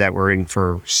posted that we're in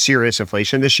for serious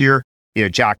inflation this year.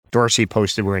 Jack Dorsey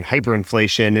posted we're in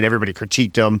hyperinflation and everybody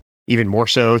critiqued him even more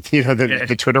so,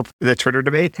 the Twitter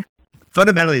debate.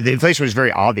 Fundamentally, the inflation was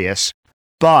very obvious,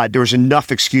 but there was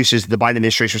enough excuses that the Biden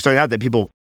administration was throwing out that people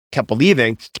kept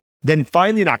believing. Then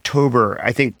finally in October,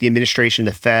 I think the administration,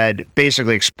 the Fed,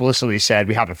 basically explicitly said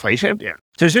we have inflation. Yeah.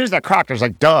 So as soon as that cracked, I was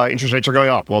like, duh, interest rates are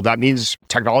going up. Well, that means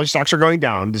technology stocks are going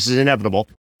down. This is inevitable.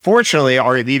 Fortunately,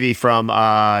 Ari Levy from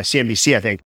CNBC, I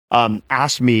think,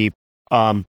 asked me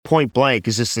point blank,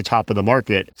 is this the top of the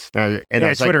market? And I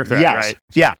was Twitter like, thread, yes. Right?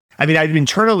 Yeah. I mean, I've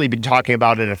internally been talking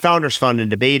about it at Founders Fund and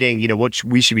debating, what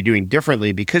we should be doing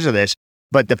differently because of this.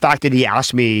 But the fact that he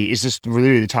asked me, is this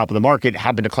really the top of the market,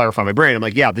 happened to clarify my brain. I'm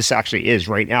like, yeah, this actually is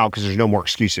right now because there's no more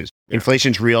excuses. Yeah.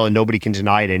 Inflation's real and nobody can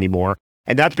deny it anymore.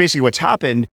 And that's basically what's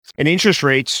happened. And interest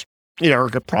rates, are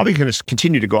probably going to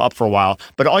continue to go up for a while.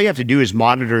 But all you have to do is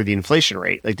monitor the inflation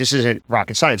rate. Like this isn't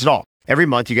rocket science at all. Every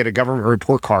month you get a government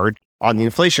report card on the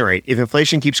inflation rate. If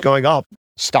inflation keeps going up,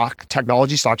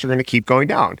 technology stocks are going to keep going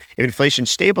down. If inflation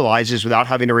stabilizes without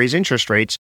having to raise interest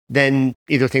rates, then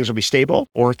either things will be stable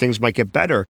or things might get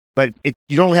better. But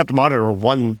you don't only have to monitor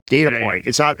one data point.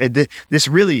 It's not. This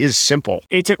really is simple.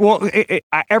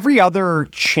 Every other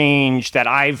change that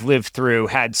I've lived through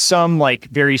had some like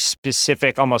very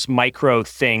specific, almost micro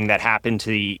thing that happened to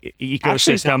the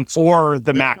ecosystem or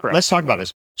the macro. Let's talk about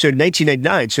this. So in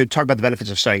 1999, so talk about the benefits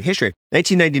of studying history.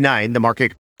 1999, the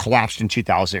market collapsed in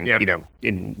 2000. Yep.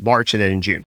 In March and then in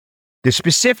June. The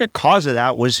specific cause of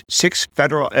that was 6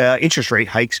 federal interest rate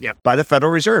hikes by the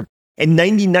Federal Reserve. And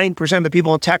 99% of the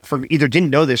people in tech either didn't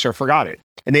know this or forgot it.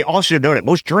 And they all should have known it.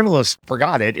 Most journalists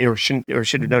forgot it or should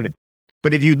have known it.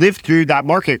 But if you lived through that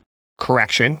market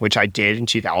correction, which I did in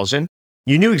 2000,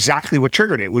 you knew exactly what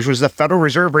triggered it, which was the Federal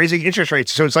Reserve raising interest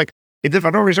rates. So it's like, if the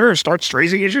Federal Reserve starts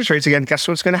raising interest rates again, guess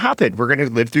what's going to happen? We're going to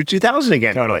live through 2000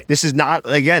 again. Totally. This is not,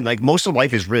 again, like most of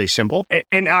life is really simple.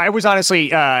 And I was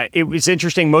honestly, it was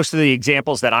interesting. Most of the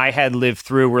examples that I had lived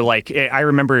through were like, I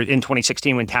remember in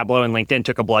 2016 when Tableau and LinkedIn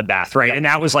took a bloodbath, right? Yeah. And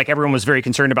that was like, everyone was very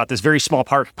concerned about this very small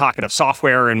pocket of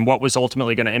software and what was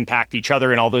ultimately going to impact each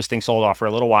other. And all those things sold off for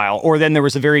a little while. Or then there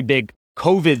was a very big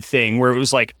COVID thing where it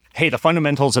was like, hey, the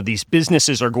fundamentals of these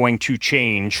businesses are going to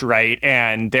change, right?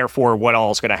 And therefore, what all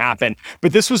is going to happen?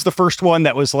 But this was the first one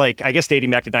that was like, I guess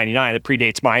dating back to 99, it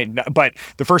predates mine, but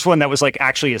the first one that was like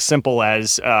actually as simple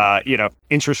as,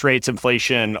 interest rates,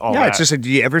 inflation, all that. Yeah, it's just like, do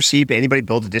you ever see anybody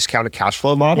build a discounted cash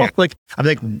flow model? Yeah.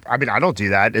 I don't do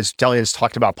that. As Delian's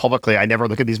talked about publicly, I never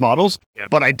look at these models,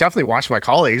 but I definitely watch my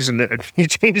colleagues and it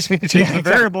changes me to change the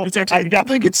variable. I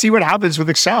definitely could see what happens with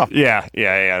Excel. Yeah.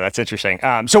 That's interesting.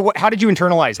 So how did you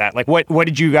internalize that? Like what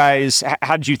did you guys,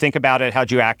 how did you think about it? How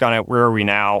did you act on it? Where are we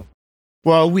now?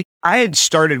 Well, I had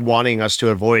started wanting us to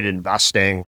avoid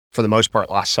investing for the most part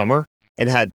last summer and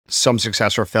had some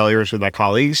success or failures with my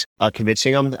colleagues,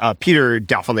 convincing them. Peter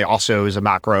definitely also is a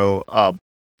macro,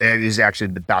 and is actually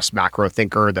the best macro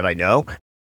thinker that I know.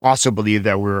 Also believe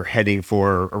that we're heading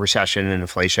for a recession and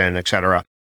inflation, et cetera.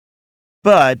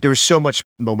 But there was so much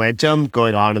momentum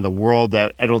going on in the world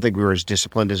that I don't think we were as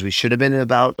disciplined as we should have been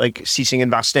about like ceasing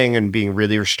investing and being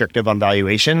really restrictive on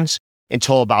valuations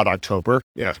until about October.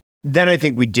 Yeah. Then I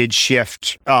think we did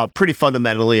shift pretty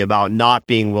fundamentally about not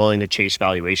being willing to chase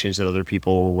valuations that other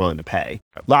people were willing to pay.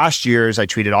 Last year, as I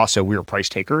tweeted also, we were price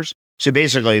takers. So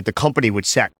basically the company would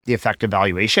set the effective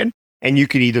valuation and you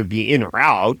could either be in or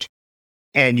out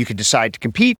and you could decide to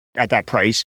compete at that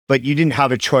price, but you didn't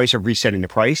have a choice of resetting the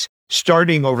price.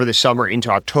 Starting over the summer into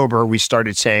October, we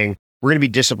started saying we're going to be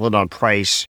disciplined on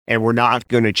price and we're not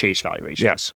going to chase valuations.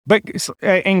 Yes. But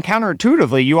and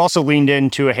counterintuitively, you also leaned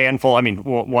into a handful,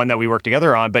 one that we worked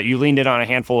together on, but you leaned in on a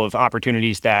handful of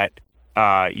opportunities that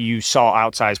you saw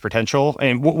outsized potential,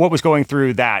 and what was going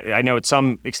through that? I know it's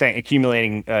some extent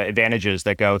accumulating advantages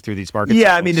that go through these markets.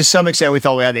 Yeah, I mean, to some extent, we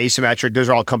thought we had asymmetric. Those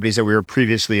are all companies that we were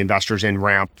previously investors in.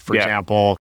 Ramp, for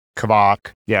example,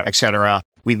 Kavak, et cetera.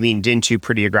 We leaned into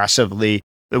pretty aggressively.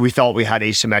 We felt we had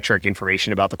asymmetric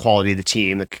information about the quality of the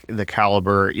team, the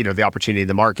caliber, the opportunity of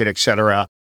the market, et cetera.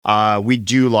 We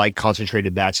do like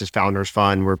concentrated bets as Founders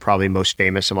Fund. We're probably most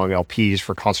famous among LPs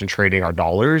for concentrating our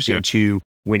dollars into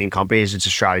winning companies. It's a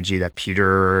strategy that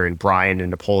Peter and Brian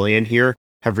and Napoleon here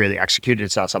have really executed.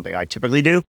 It's not something I typically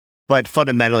do, but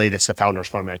fundamentally, that's the Founders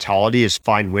Fund mentality: is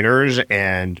find winners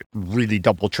and really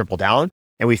double, triple down.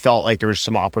 And we felt like there was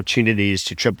some opportunities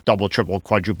to double, triple,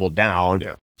 quadruple down.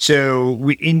 Yeah. So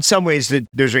in some ways, that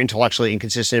those are intellectually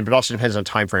inconsistent, but also depends on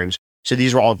timeframes. So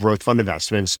these are all growth fund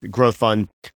investments. The growth fund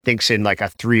thinks in like a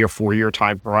 3 or 4 year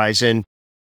time horizon.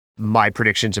 My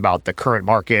predictions about the current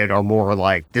market are more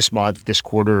like this month, this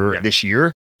quarter, this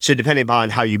year. So depending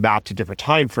upon how you map to different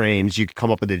timeframes, you can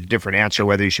come up with a different answer,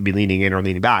 whether you should be leaning in or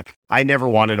leaning back. I never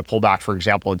wanted to pull back, for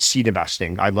example, in seed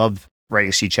investing. I love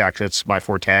writing seed checks. That's my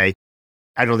forte.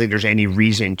 I don't think there's any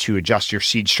reason to adjust your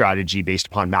seed strategy based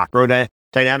upon macro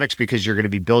dynamics, because you're going to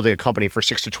be building a company for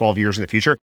 6 to 12 years in the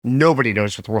future. Nobody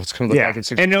knows what the world's going to look like in 6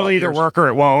 to 12 years. And it'll either work or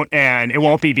it won't. And it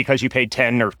won't be because you paid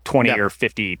 10 or 20 or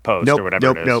 50 posts or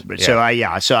whatever it is.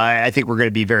 Yeah. So I think we're going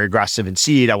to be very aggressive in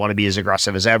seed. I want to be as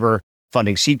aggressive as ever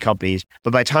funding seed companies.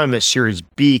 But by the time the Series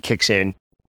B kicks in,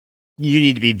 you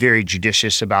need to be very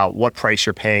judicious about what price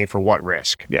you're paying for what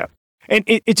risk. Yeah. And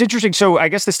it's interesting. So I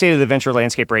guess the state of the venture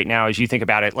landscape right now, as you think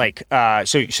about it, like,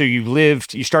 so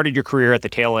you started your career at the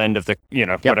tail end of the,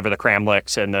 whatever, the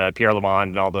Kramliks and the Pierre Lemond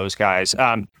and all those guys.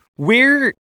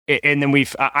 And then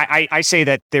I say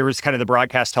that there was kind of the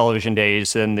broadcast television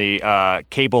days and the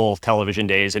cable television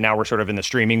days, and now we're sort of in the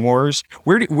streaming wars.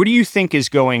 What do you think is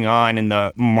going on in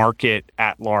the market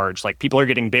at large? Like, people are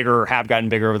getting bigger, have gotten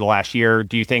bigger over the last year.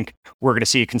 Do you think we're going to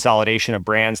see a consolidation of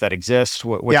brands that exist?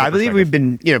 I believe we've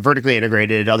been vertically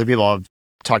integrated. Other people have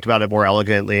talked about it more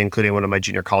elegantly, including one of my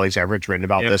junior colleagues, Everett's written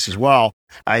about this as well.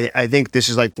 I think this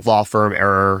is like the law firm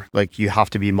error. Like, you have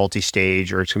to be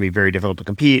multi-stage or it's going to be very difficult to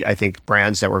compete. I think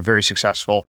brands that were very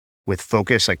successful with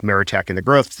focus, like Meritech in the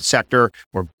growth sector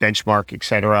or Benchmark, et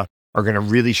cetera, are going to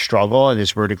really struggle in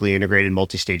this vertically integrated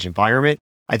multi-stage environment.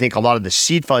 I think a lot of the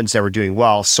seed funds that were doing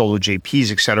well, solo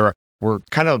JPs, et cetera, were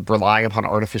kind of relying upon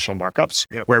artificial markups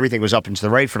where everything was up and to the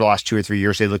right for the last 2 or 3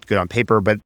 years. They looked good on paper,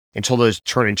 but until those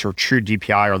turn into a true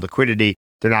DPI or liquidity,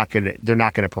 they're not going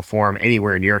to perform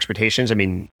anywhere near expectations. I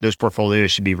mean, those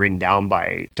portfolios should be written down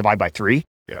divide by 3,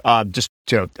 just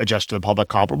to adjust to the public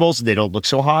comparables. They don't look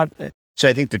so hot. So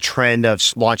I think the trend of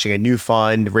launching a new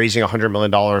fund, raising $100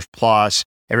 million plus,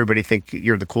 everybody think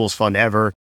you're the coolest fund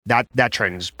ever. That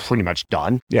trend is pretty much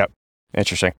done. Yep.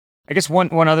 Interesting. I guess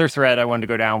one other thread I wanted to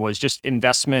go down was just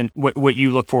investment, what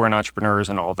you look for in entrepreneurs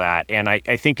and all that. And I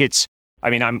think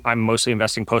I'm mostly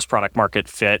investing post-product market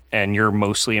fit, and you're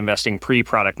mostly investing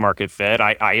pre-product market fit.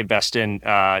 I invest in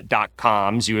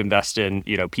 .coms, you invest in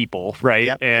people, right?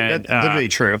 Yep. And that's literally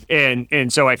true.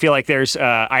 And so I feel like there's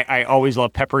I always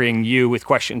love peppering you with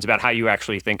questions about how you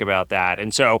actually think about that.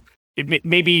 And so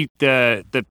maybe the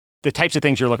types of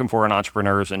things you're looking for in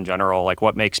entrepreneurs in general, like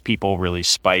what makes people really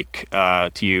spike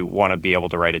to you want to be able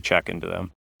to write a check into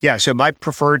them. Yeah. So my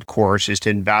preferred course is to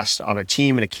invest on a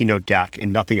team and a keynote deck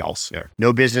and nothing else. Yeah.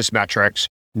 No business metrics,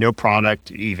 no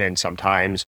product even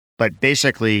sometimes, but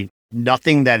basically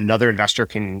nothing that another investor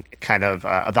can kind of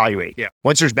evaluate. Yeah.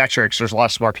 Once there's metrics, there's a lot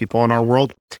of smart people in our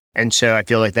world. And so I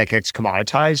feel like that gets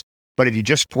commoditized. But if you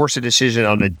just force a decision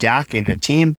on a deck and a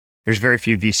team, there's very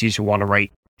few VCs who want to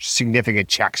write significant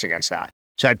checks against that.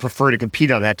 So I'd prefer to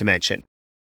compete on that dimension.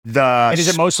 And is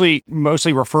it mostly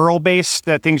referral based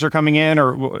that things are coming in,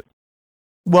 or?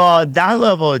 Well, at that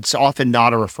level, it's often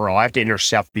not a referral. I have to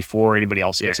intercept before anybody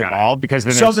else gets involved, because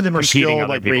then some of them are still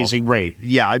like people. Raising rate.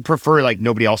 Yeah, I'd prefer like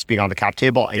nobody else being on the cap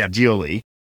table, ideally.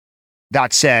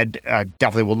 That said,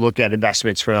 definitely we'll look at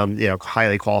investments from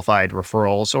highly qualified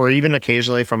referrals, or even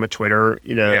occasionally from a Twitter,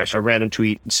 a random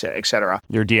tweet, et cetera.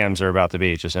 Your DMs are about to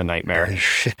be just a nightmare.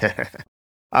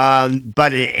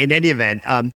 But in any event,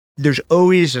 there's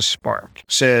always a spark.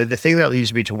 So the thing that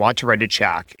leads me to want to write a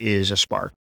check is a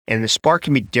spark. And the spark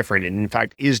can be different, and in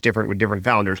fact is different with different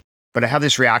founders. But I have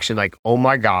this reaction like, oh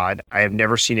my God, I have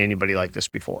never seen anybody like this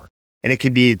before. And it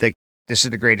could be like, this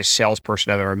is the greatest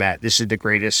salesperson I've ever met. This is the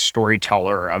greatest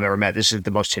storyteller I've ever met. This is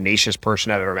the most tenacious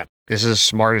person I've ever met. This is the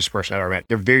smartest person I've ever met.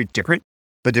 They're very different,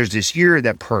 but there's this ear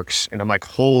that perks. And I'm like,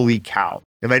 holy cow.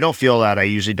 If I don't feel that, I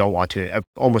usually don't want to, I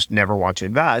almost never want to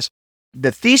invest.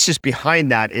 The thesis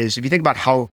behind that is, if you think about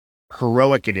how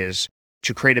heroic it is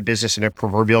to create a business in a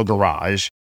proverbial garage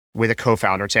with a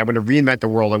co-founder and say, I'm going to reinvent the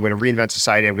world. I'm going to reinvent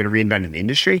society. I'm going to reinvent an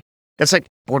industry. That's like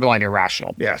borderline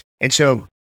irrational. Yeah. And so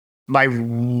my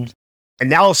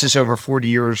analysis over 40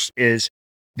 years is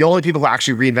the only people who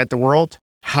actually reinvent the world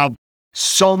have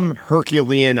some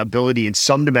Herculean ability in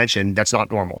some dimension that's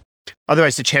not normal.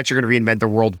 Otherwise, the chance you're going to reinvent the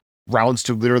world rounds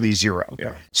to literally zero.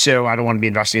 Yeah. So I don't want to be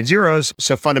investing in zeros.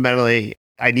 So fundamentally,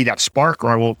 I need that spark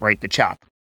or I won't write the check.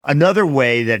 Another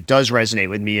way that does resonate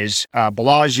with me is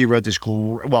Balaji wrote this,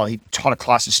 he taught a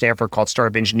class at Stanford called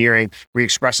Startup Engineering, where he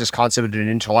expressed this concept of an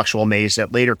intellectual maze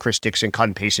that later Chris Dixon cut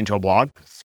and pasted into a blog.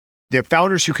 The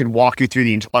founders who can walk you through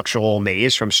the intellectual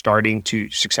maze from starting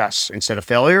to success instead of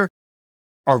failure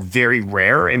are very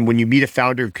rare. And when you meet a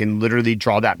founder who can literally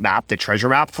draw that map, the treasure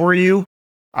map for you,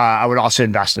 I would also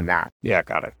invest in that. Yeah,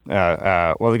 got it.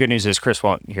 Well, the good news is Chris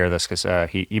won't hear this because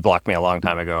he blocked me a long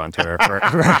time ago on Twitter.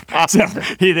 So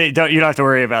you don't have to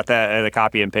worry about that the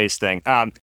copy and paste thing.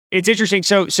 It's interesting.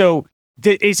 So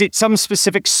is it some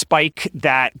specific spike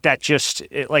that just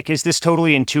like, is this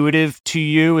totally intuitive to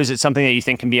you? Is it something that you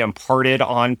think can be imparted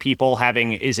on people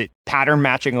is it pattern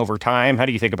matching over time? How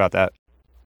do you think about that?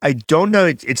 I don't know.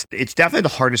 It's definitely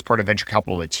the hardest part of venture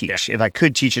capital to teach. If I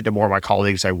could teach it to more of my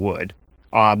colleagues, I would.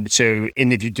 And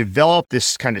if you develop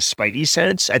this kind of spidey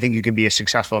sense, I think you can be a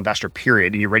successful investor,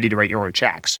 period, and you're ready to write your own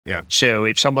checks. Yeah. So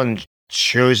if someone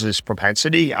shows this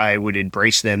propensity, I would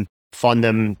embrace them, fund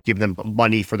them, give them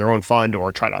money for their own fund,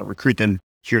 or try to recruit them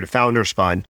here to Founders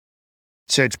Fund.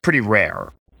 So it's pretty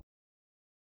rare.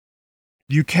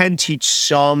 You can teach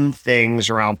some things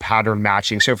around pattern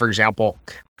matching. So for example,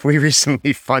 we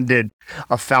recently funded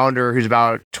a founder who's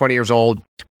about 20 years old,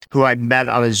 who I met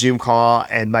on a Zoom call,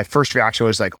 and my first reaction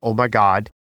was like, oh my God,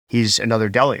 he's another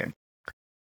Delian.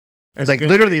 It's like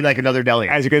literally like another Delian.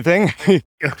 That's a good thing.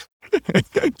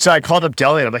 So I called up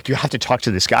Delian. I'm like, you have to talk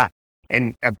to this guy.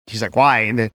 And he's like, why?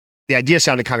 And the idea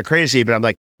sounded kind of crazy, but I'm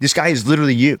like, this guy is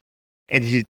literally you. And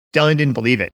Delian didn't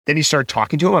believe it. Then he started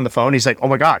talking to him on the phone. He's like, oh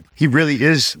my God, he really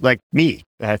is like me.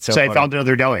 That's so I found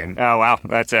another Delian. Oh, wow.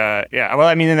 That's yeah. Well,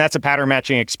 I mean, and that's a pattern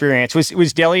matching experience. Was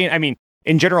Delian, I mean,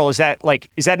 in general, is that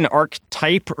an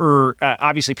archetype, or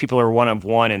obviously people are one of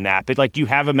one in that, but like, do you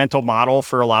have a mental model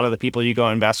for a lot of the people you go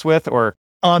invest with, or?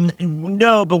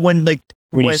 No, but when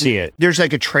you see it, there's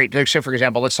like a trait. So for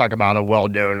example, let's talk about a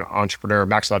well-known entrepreneur,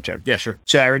 Max Levchin. Yeah, sure.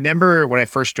 So I remember when I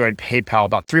first joined PayPal,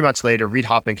 about 3 months later, Reid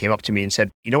Hoffman came up to me and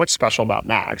said, you know what's special about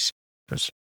Max?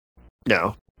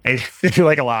 No. I feel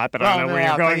like a lot, but I don't know where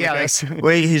you're going with this.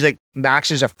 He's like, Max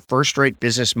is a first-rate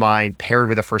business mind paired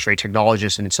with a first-rate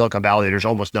technologist, and in Silicon Valley, there's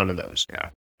almost none of those. Yeah.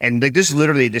 And like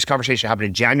this conversation happened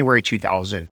in January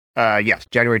 2000.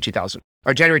 January 2000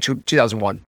 or January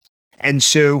 2001. And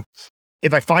so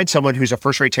if I find someone who's a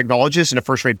first-rate technologist and a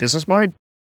first-rate business mind,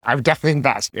 I would definitely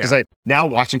invest. Because now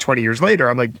watching 20 years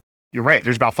later, I'm like, you're right.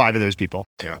 There's about 5 of those people.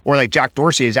 Yeah. Or like Jack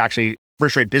Dorsey is actually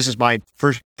first-rate business mind,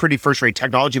 pretty first-rate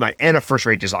technology mind, and a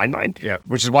first-rate design mind. Yeah.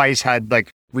 Which is why he's had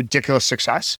like ridiculous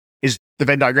success. Is the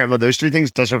Venn diagram of those 3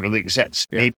 things doesn't really exist.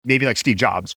 Yeah. Maybe like Steve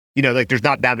Jobs. Like there's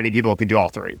not that many people who can do all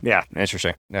 3. Yeah,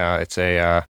 interesting. No, it's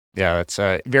it's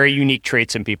very unique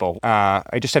traits in people.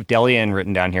 I just have Delian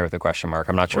written down here with a question mark.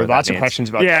 I'm not sure. Lots of questions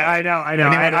about. Yeah, I know. I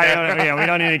don't, we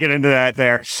don't need to get into that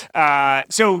there.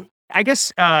 So I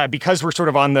guess because we're sort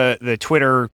of on the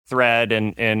Twitter thread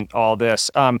and all this,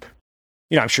 I'm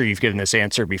sure you've given this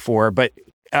answer before, but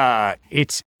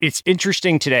it's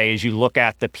interesting today as you look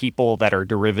at the people that are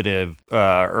derivative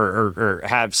or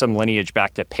have some lineage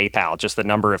back to PayPal, just the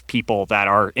number of people that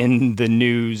are in the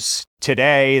news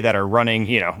today that are running,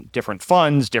 different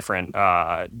funds, different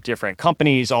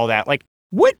companies, all that. Like,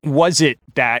 what was it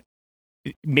that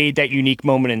made that unique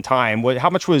moment in time? How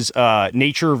much was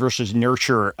nature versus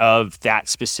nurture of that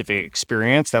specific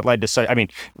experience that led to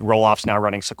Roloff's now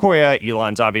running Sequoia,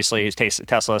 Elon's obviously his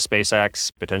Tesla,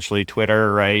 SpaceX, potentially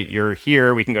Twitter, right? You're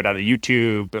here, we can go down to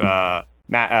YouTube,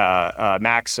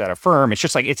 Max at a firm. It's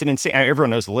just like, it's an insane, everyone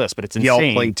knows the list, but it's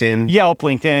insane. Yelp,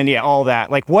 LinkedIn, yeah, all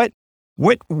that. Like, what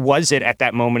was it at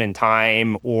that moment in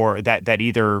time, or that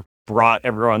either brought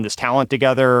everyone, this talent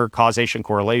together, causation,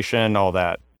 correlation, all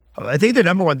that? I think the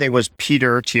number one thing was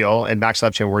Peter Thiel and Max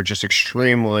Levchin were just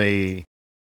extremely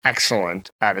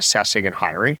excellent at assessing and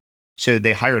hiring. So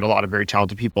they hired a lot of very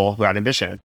talented people who had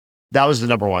ambition. That was the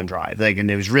number one drive.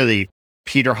 And it was really,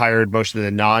 Peter hired most of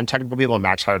the non-technical people and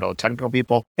Max hired all the technical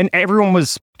people. And everyone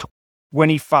was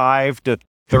 25 to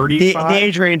 35? The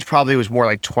age range probably was more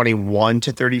like 21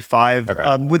 to 35,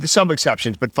 with some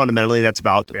exceptions, but fundamentally that's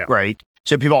about right.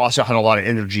 So people also had a lot of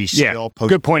energy, skill,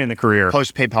 good point in the career,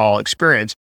 post PayPal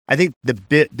experience. I think the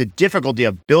difficulty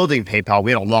of building PayPal,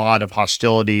 we had a lot of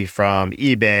hostility from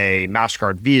eBay,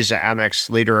 MasterCard, Visa, Amex,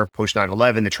 later post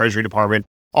 9/11, the Treasury Department,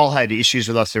 all had issues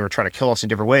with us. They were trying to kill us in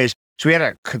different ways. So we had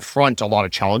to confront a lot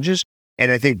of challenges.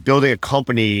 And I think building a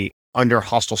company under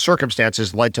hostile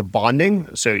circumstances led to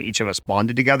bonding. So each of us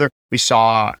bonded together. We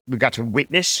got to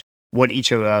witness what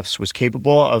each of us was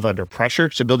capable of under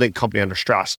pressure. So building a company under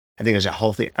stress, I think, is a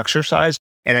healthy exercise.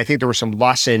 And I think there were some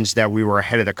lessons that we were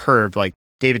ahead of the curve. Like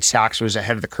David Sachs was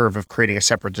ahead of the curve of creating a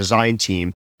separate design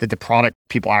team that the product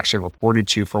people actually reported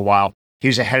to for a while. He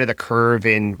was ahead of the curve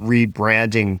in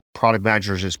rebranding product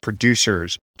managers as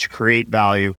producers to create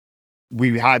value.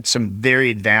 We had some very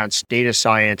advanced data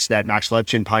science that Max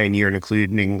Levchin pioneered,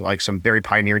 including like some very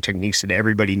pioneering techniques that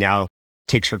everybody now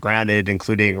takes for granted,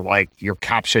 including like your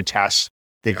CAPTCHA tests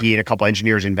that he and a couple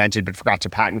engineers invented but forgot to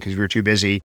patent because we were too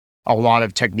busy. A lot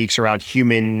of techniques around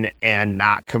human and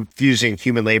not confusing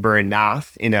human labor and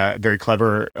math in a very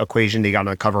clever equation they got on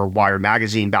the cover of Wired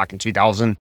magazine back in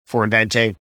 2000 for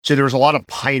inventing. So there was a lot of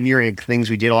pioneering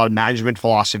things we did, a lot of management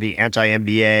philosophy,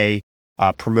 anti-MBA,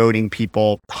 promoting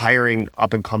people, hiring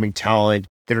up-and-coming talent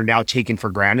that are now taken for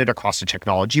granted across the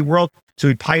technology world. So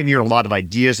we pioneered a lot of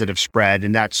ideas that have spread,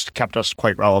 and that's kept us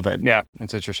quite relevant. Yeah,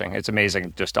 it's interesting. It's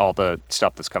amazing, just all the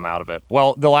stuff that's come out of it.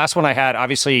 Well, the last one I had,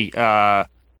 obviously,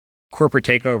 corporate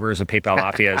takeovers of PayPal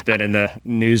Mafia has been in the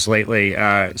news lately.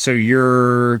 So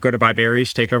you're going to buy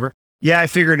Barry's takeover? Yeah, I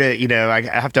figured I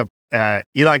have to.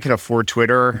 Elon can afford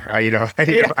Twitter. I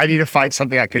need to find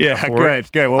something I could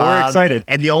afford. Good. Well, we're excited.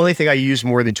 And the only thing I use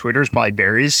more than Twitter is probably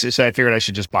Barry's. So I figured I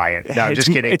should just buy it. No, I'm just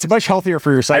kidding. It's much healthier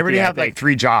for your psyche. I already have like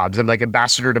 3 jobs. I'm like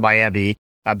ambassador to Miami.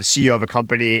 I'm the CEO of a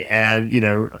company, and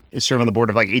serve on the board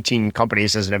of like 18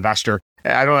 companies as an investor.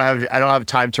 I don't have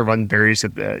time to run Barry's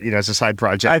as a side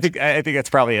project. I think that's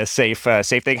probably a safe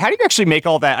thing. How do you actually make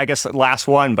all that? I guess last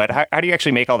one, but how do you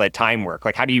actually make all that time work?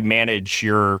 Like, how do you manage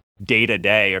your day to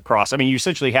day across? I mean, you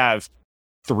essentially have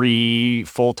 3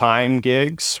 full-time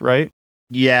gigs, right?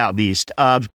 Yeah, at least.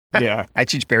 Yeah, I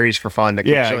teach Barry's for fun.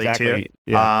 Exactly. Too.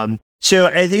 Yeah. So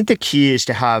I think the key is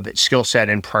to have skill set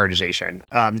and prioritization.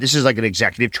 This is like an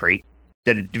executive trait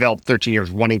that I developed 13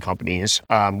 years running companies,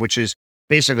 which is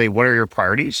basically what are your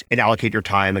priorities and allocate your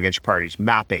time against your priorities,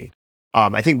 mapping.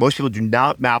 I think most people do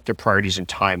not map their priorities and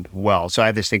time well. So I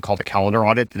have this thing called a calendar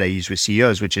audit that I use with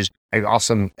CEOs, which is I ask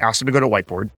them to go to a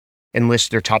whiteboard and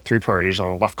list their top 3 priorities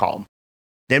on the left column.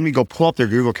 Then we go pull up their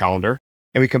Google Calendar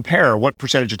and we compare what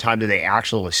percentage of time do they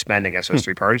actually spend against those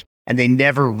 3 priorities. And they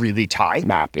never really tie.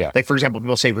 Map, yeah. Like, for example,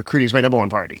 people say recruiting is my number 1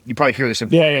 priority. You probably hear this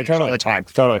totally. all the time.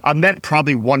 Totally. I met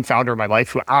probably one founder in my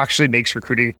life who actually makes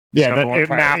recruiting it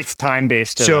maps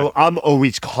time-based. So I'm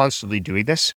always constantly doing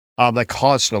this.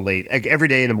 Constantly. Like every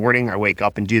day in the morning, I wake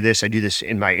up and do this. I do this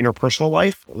in my interpersonal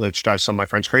life, which drives some of my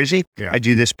friends crazy. Yeah. I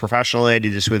do this professionally. I do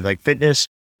this with like fitness.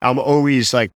 I'm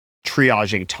always like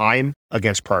triaging time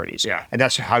against priorities. Yeah. And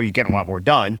that's how you get a lot more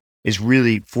done, is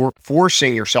really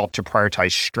forcing yourself to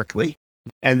prioritize strictly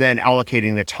and then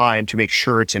allocating the time to make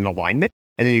sure it's in alignment.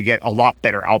 And then you get a lot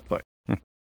better output.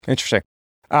 Interesting.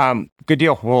 Good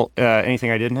deal. Well,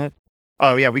 anything I didn't hit?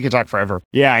 Oh yeah, we could talk forever.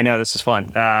 Yeah, I know. This is fun.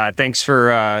 Thanks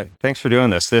for doing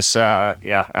this. A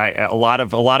lot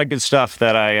of good stuff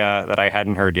that I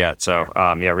hadn't heard yet. So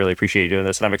really appreciate you doing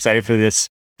this, and I'm excited for this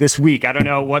week. I don't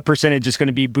know what percentage is going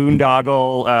to be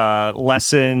boondoggle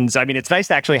lessons. I mean, it's nice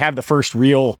to actually have the first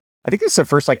real. I think this is the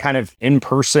first like kind of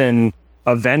in-person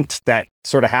event that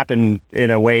sort of happened in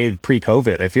a way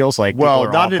pre-COVID. It feels like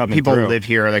not that people live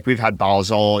here. Like we've had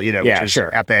Basel, which is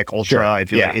epic, ultra.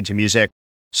 If you're into music.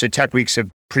 So Tech Week's a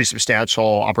pretty substantial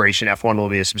operation. F1 will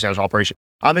be a substantial operation.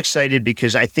 I'm excited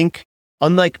because I think,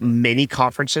 unlike many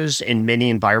conferences in many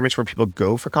environments where people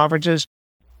go for conferences,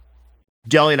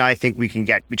 Delhi and I think we can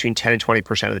get between 10 and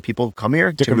 20% of the people who come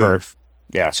here to convert.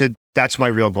 Yeah. So that's my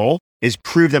real goal, is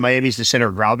prove that Miami is the center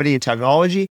of gravity in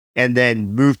technology and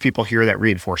then move people here that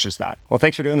reinforces that. Well,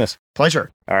 thanks for doing this.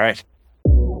 Pleasure. All right.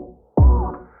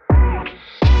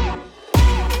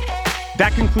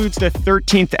 That concludes the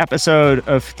 13th episode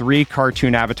of 3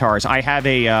 Cartoon Avatars. I have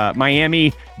a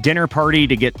Miami dinner party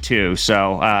to get to.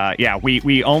 So,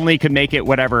 we only could make it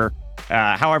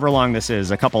however long this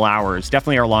is, a couple hours.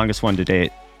 Definitely our longest one to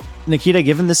date. Nikita,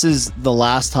 given this is the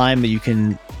last time that you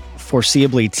can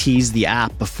foreseeably tease the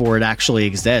app before it actually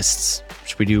exists,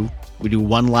 should we do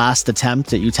one last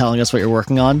attempt at you telling us what you're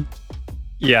working on?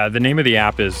 Yeah, the name of the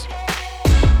app is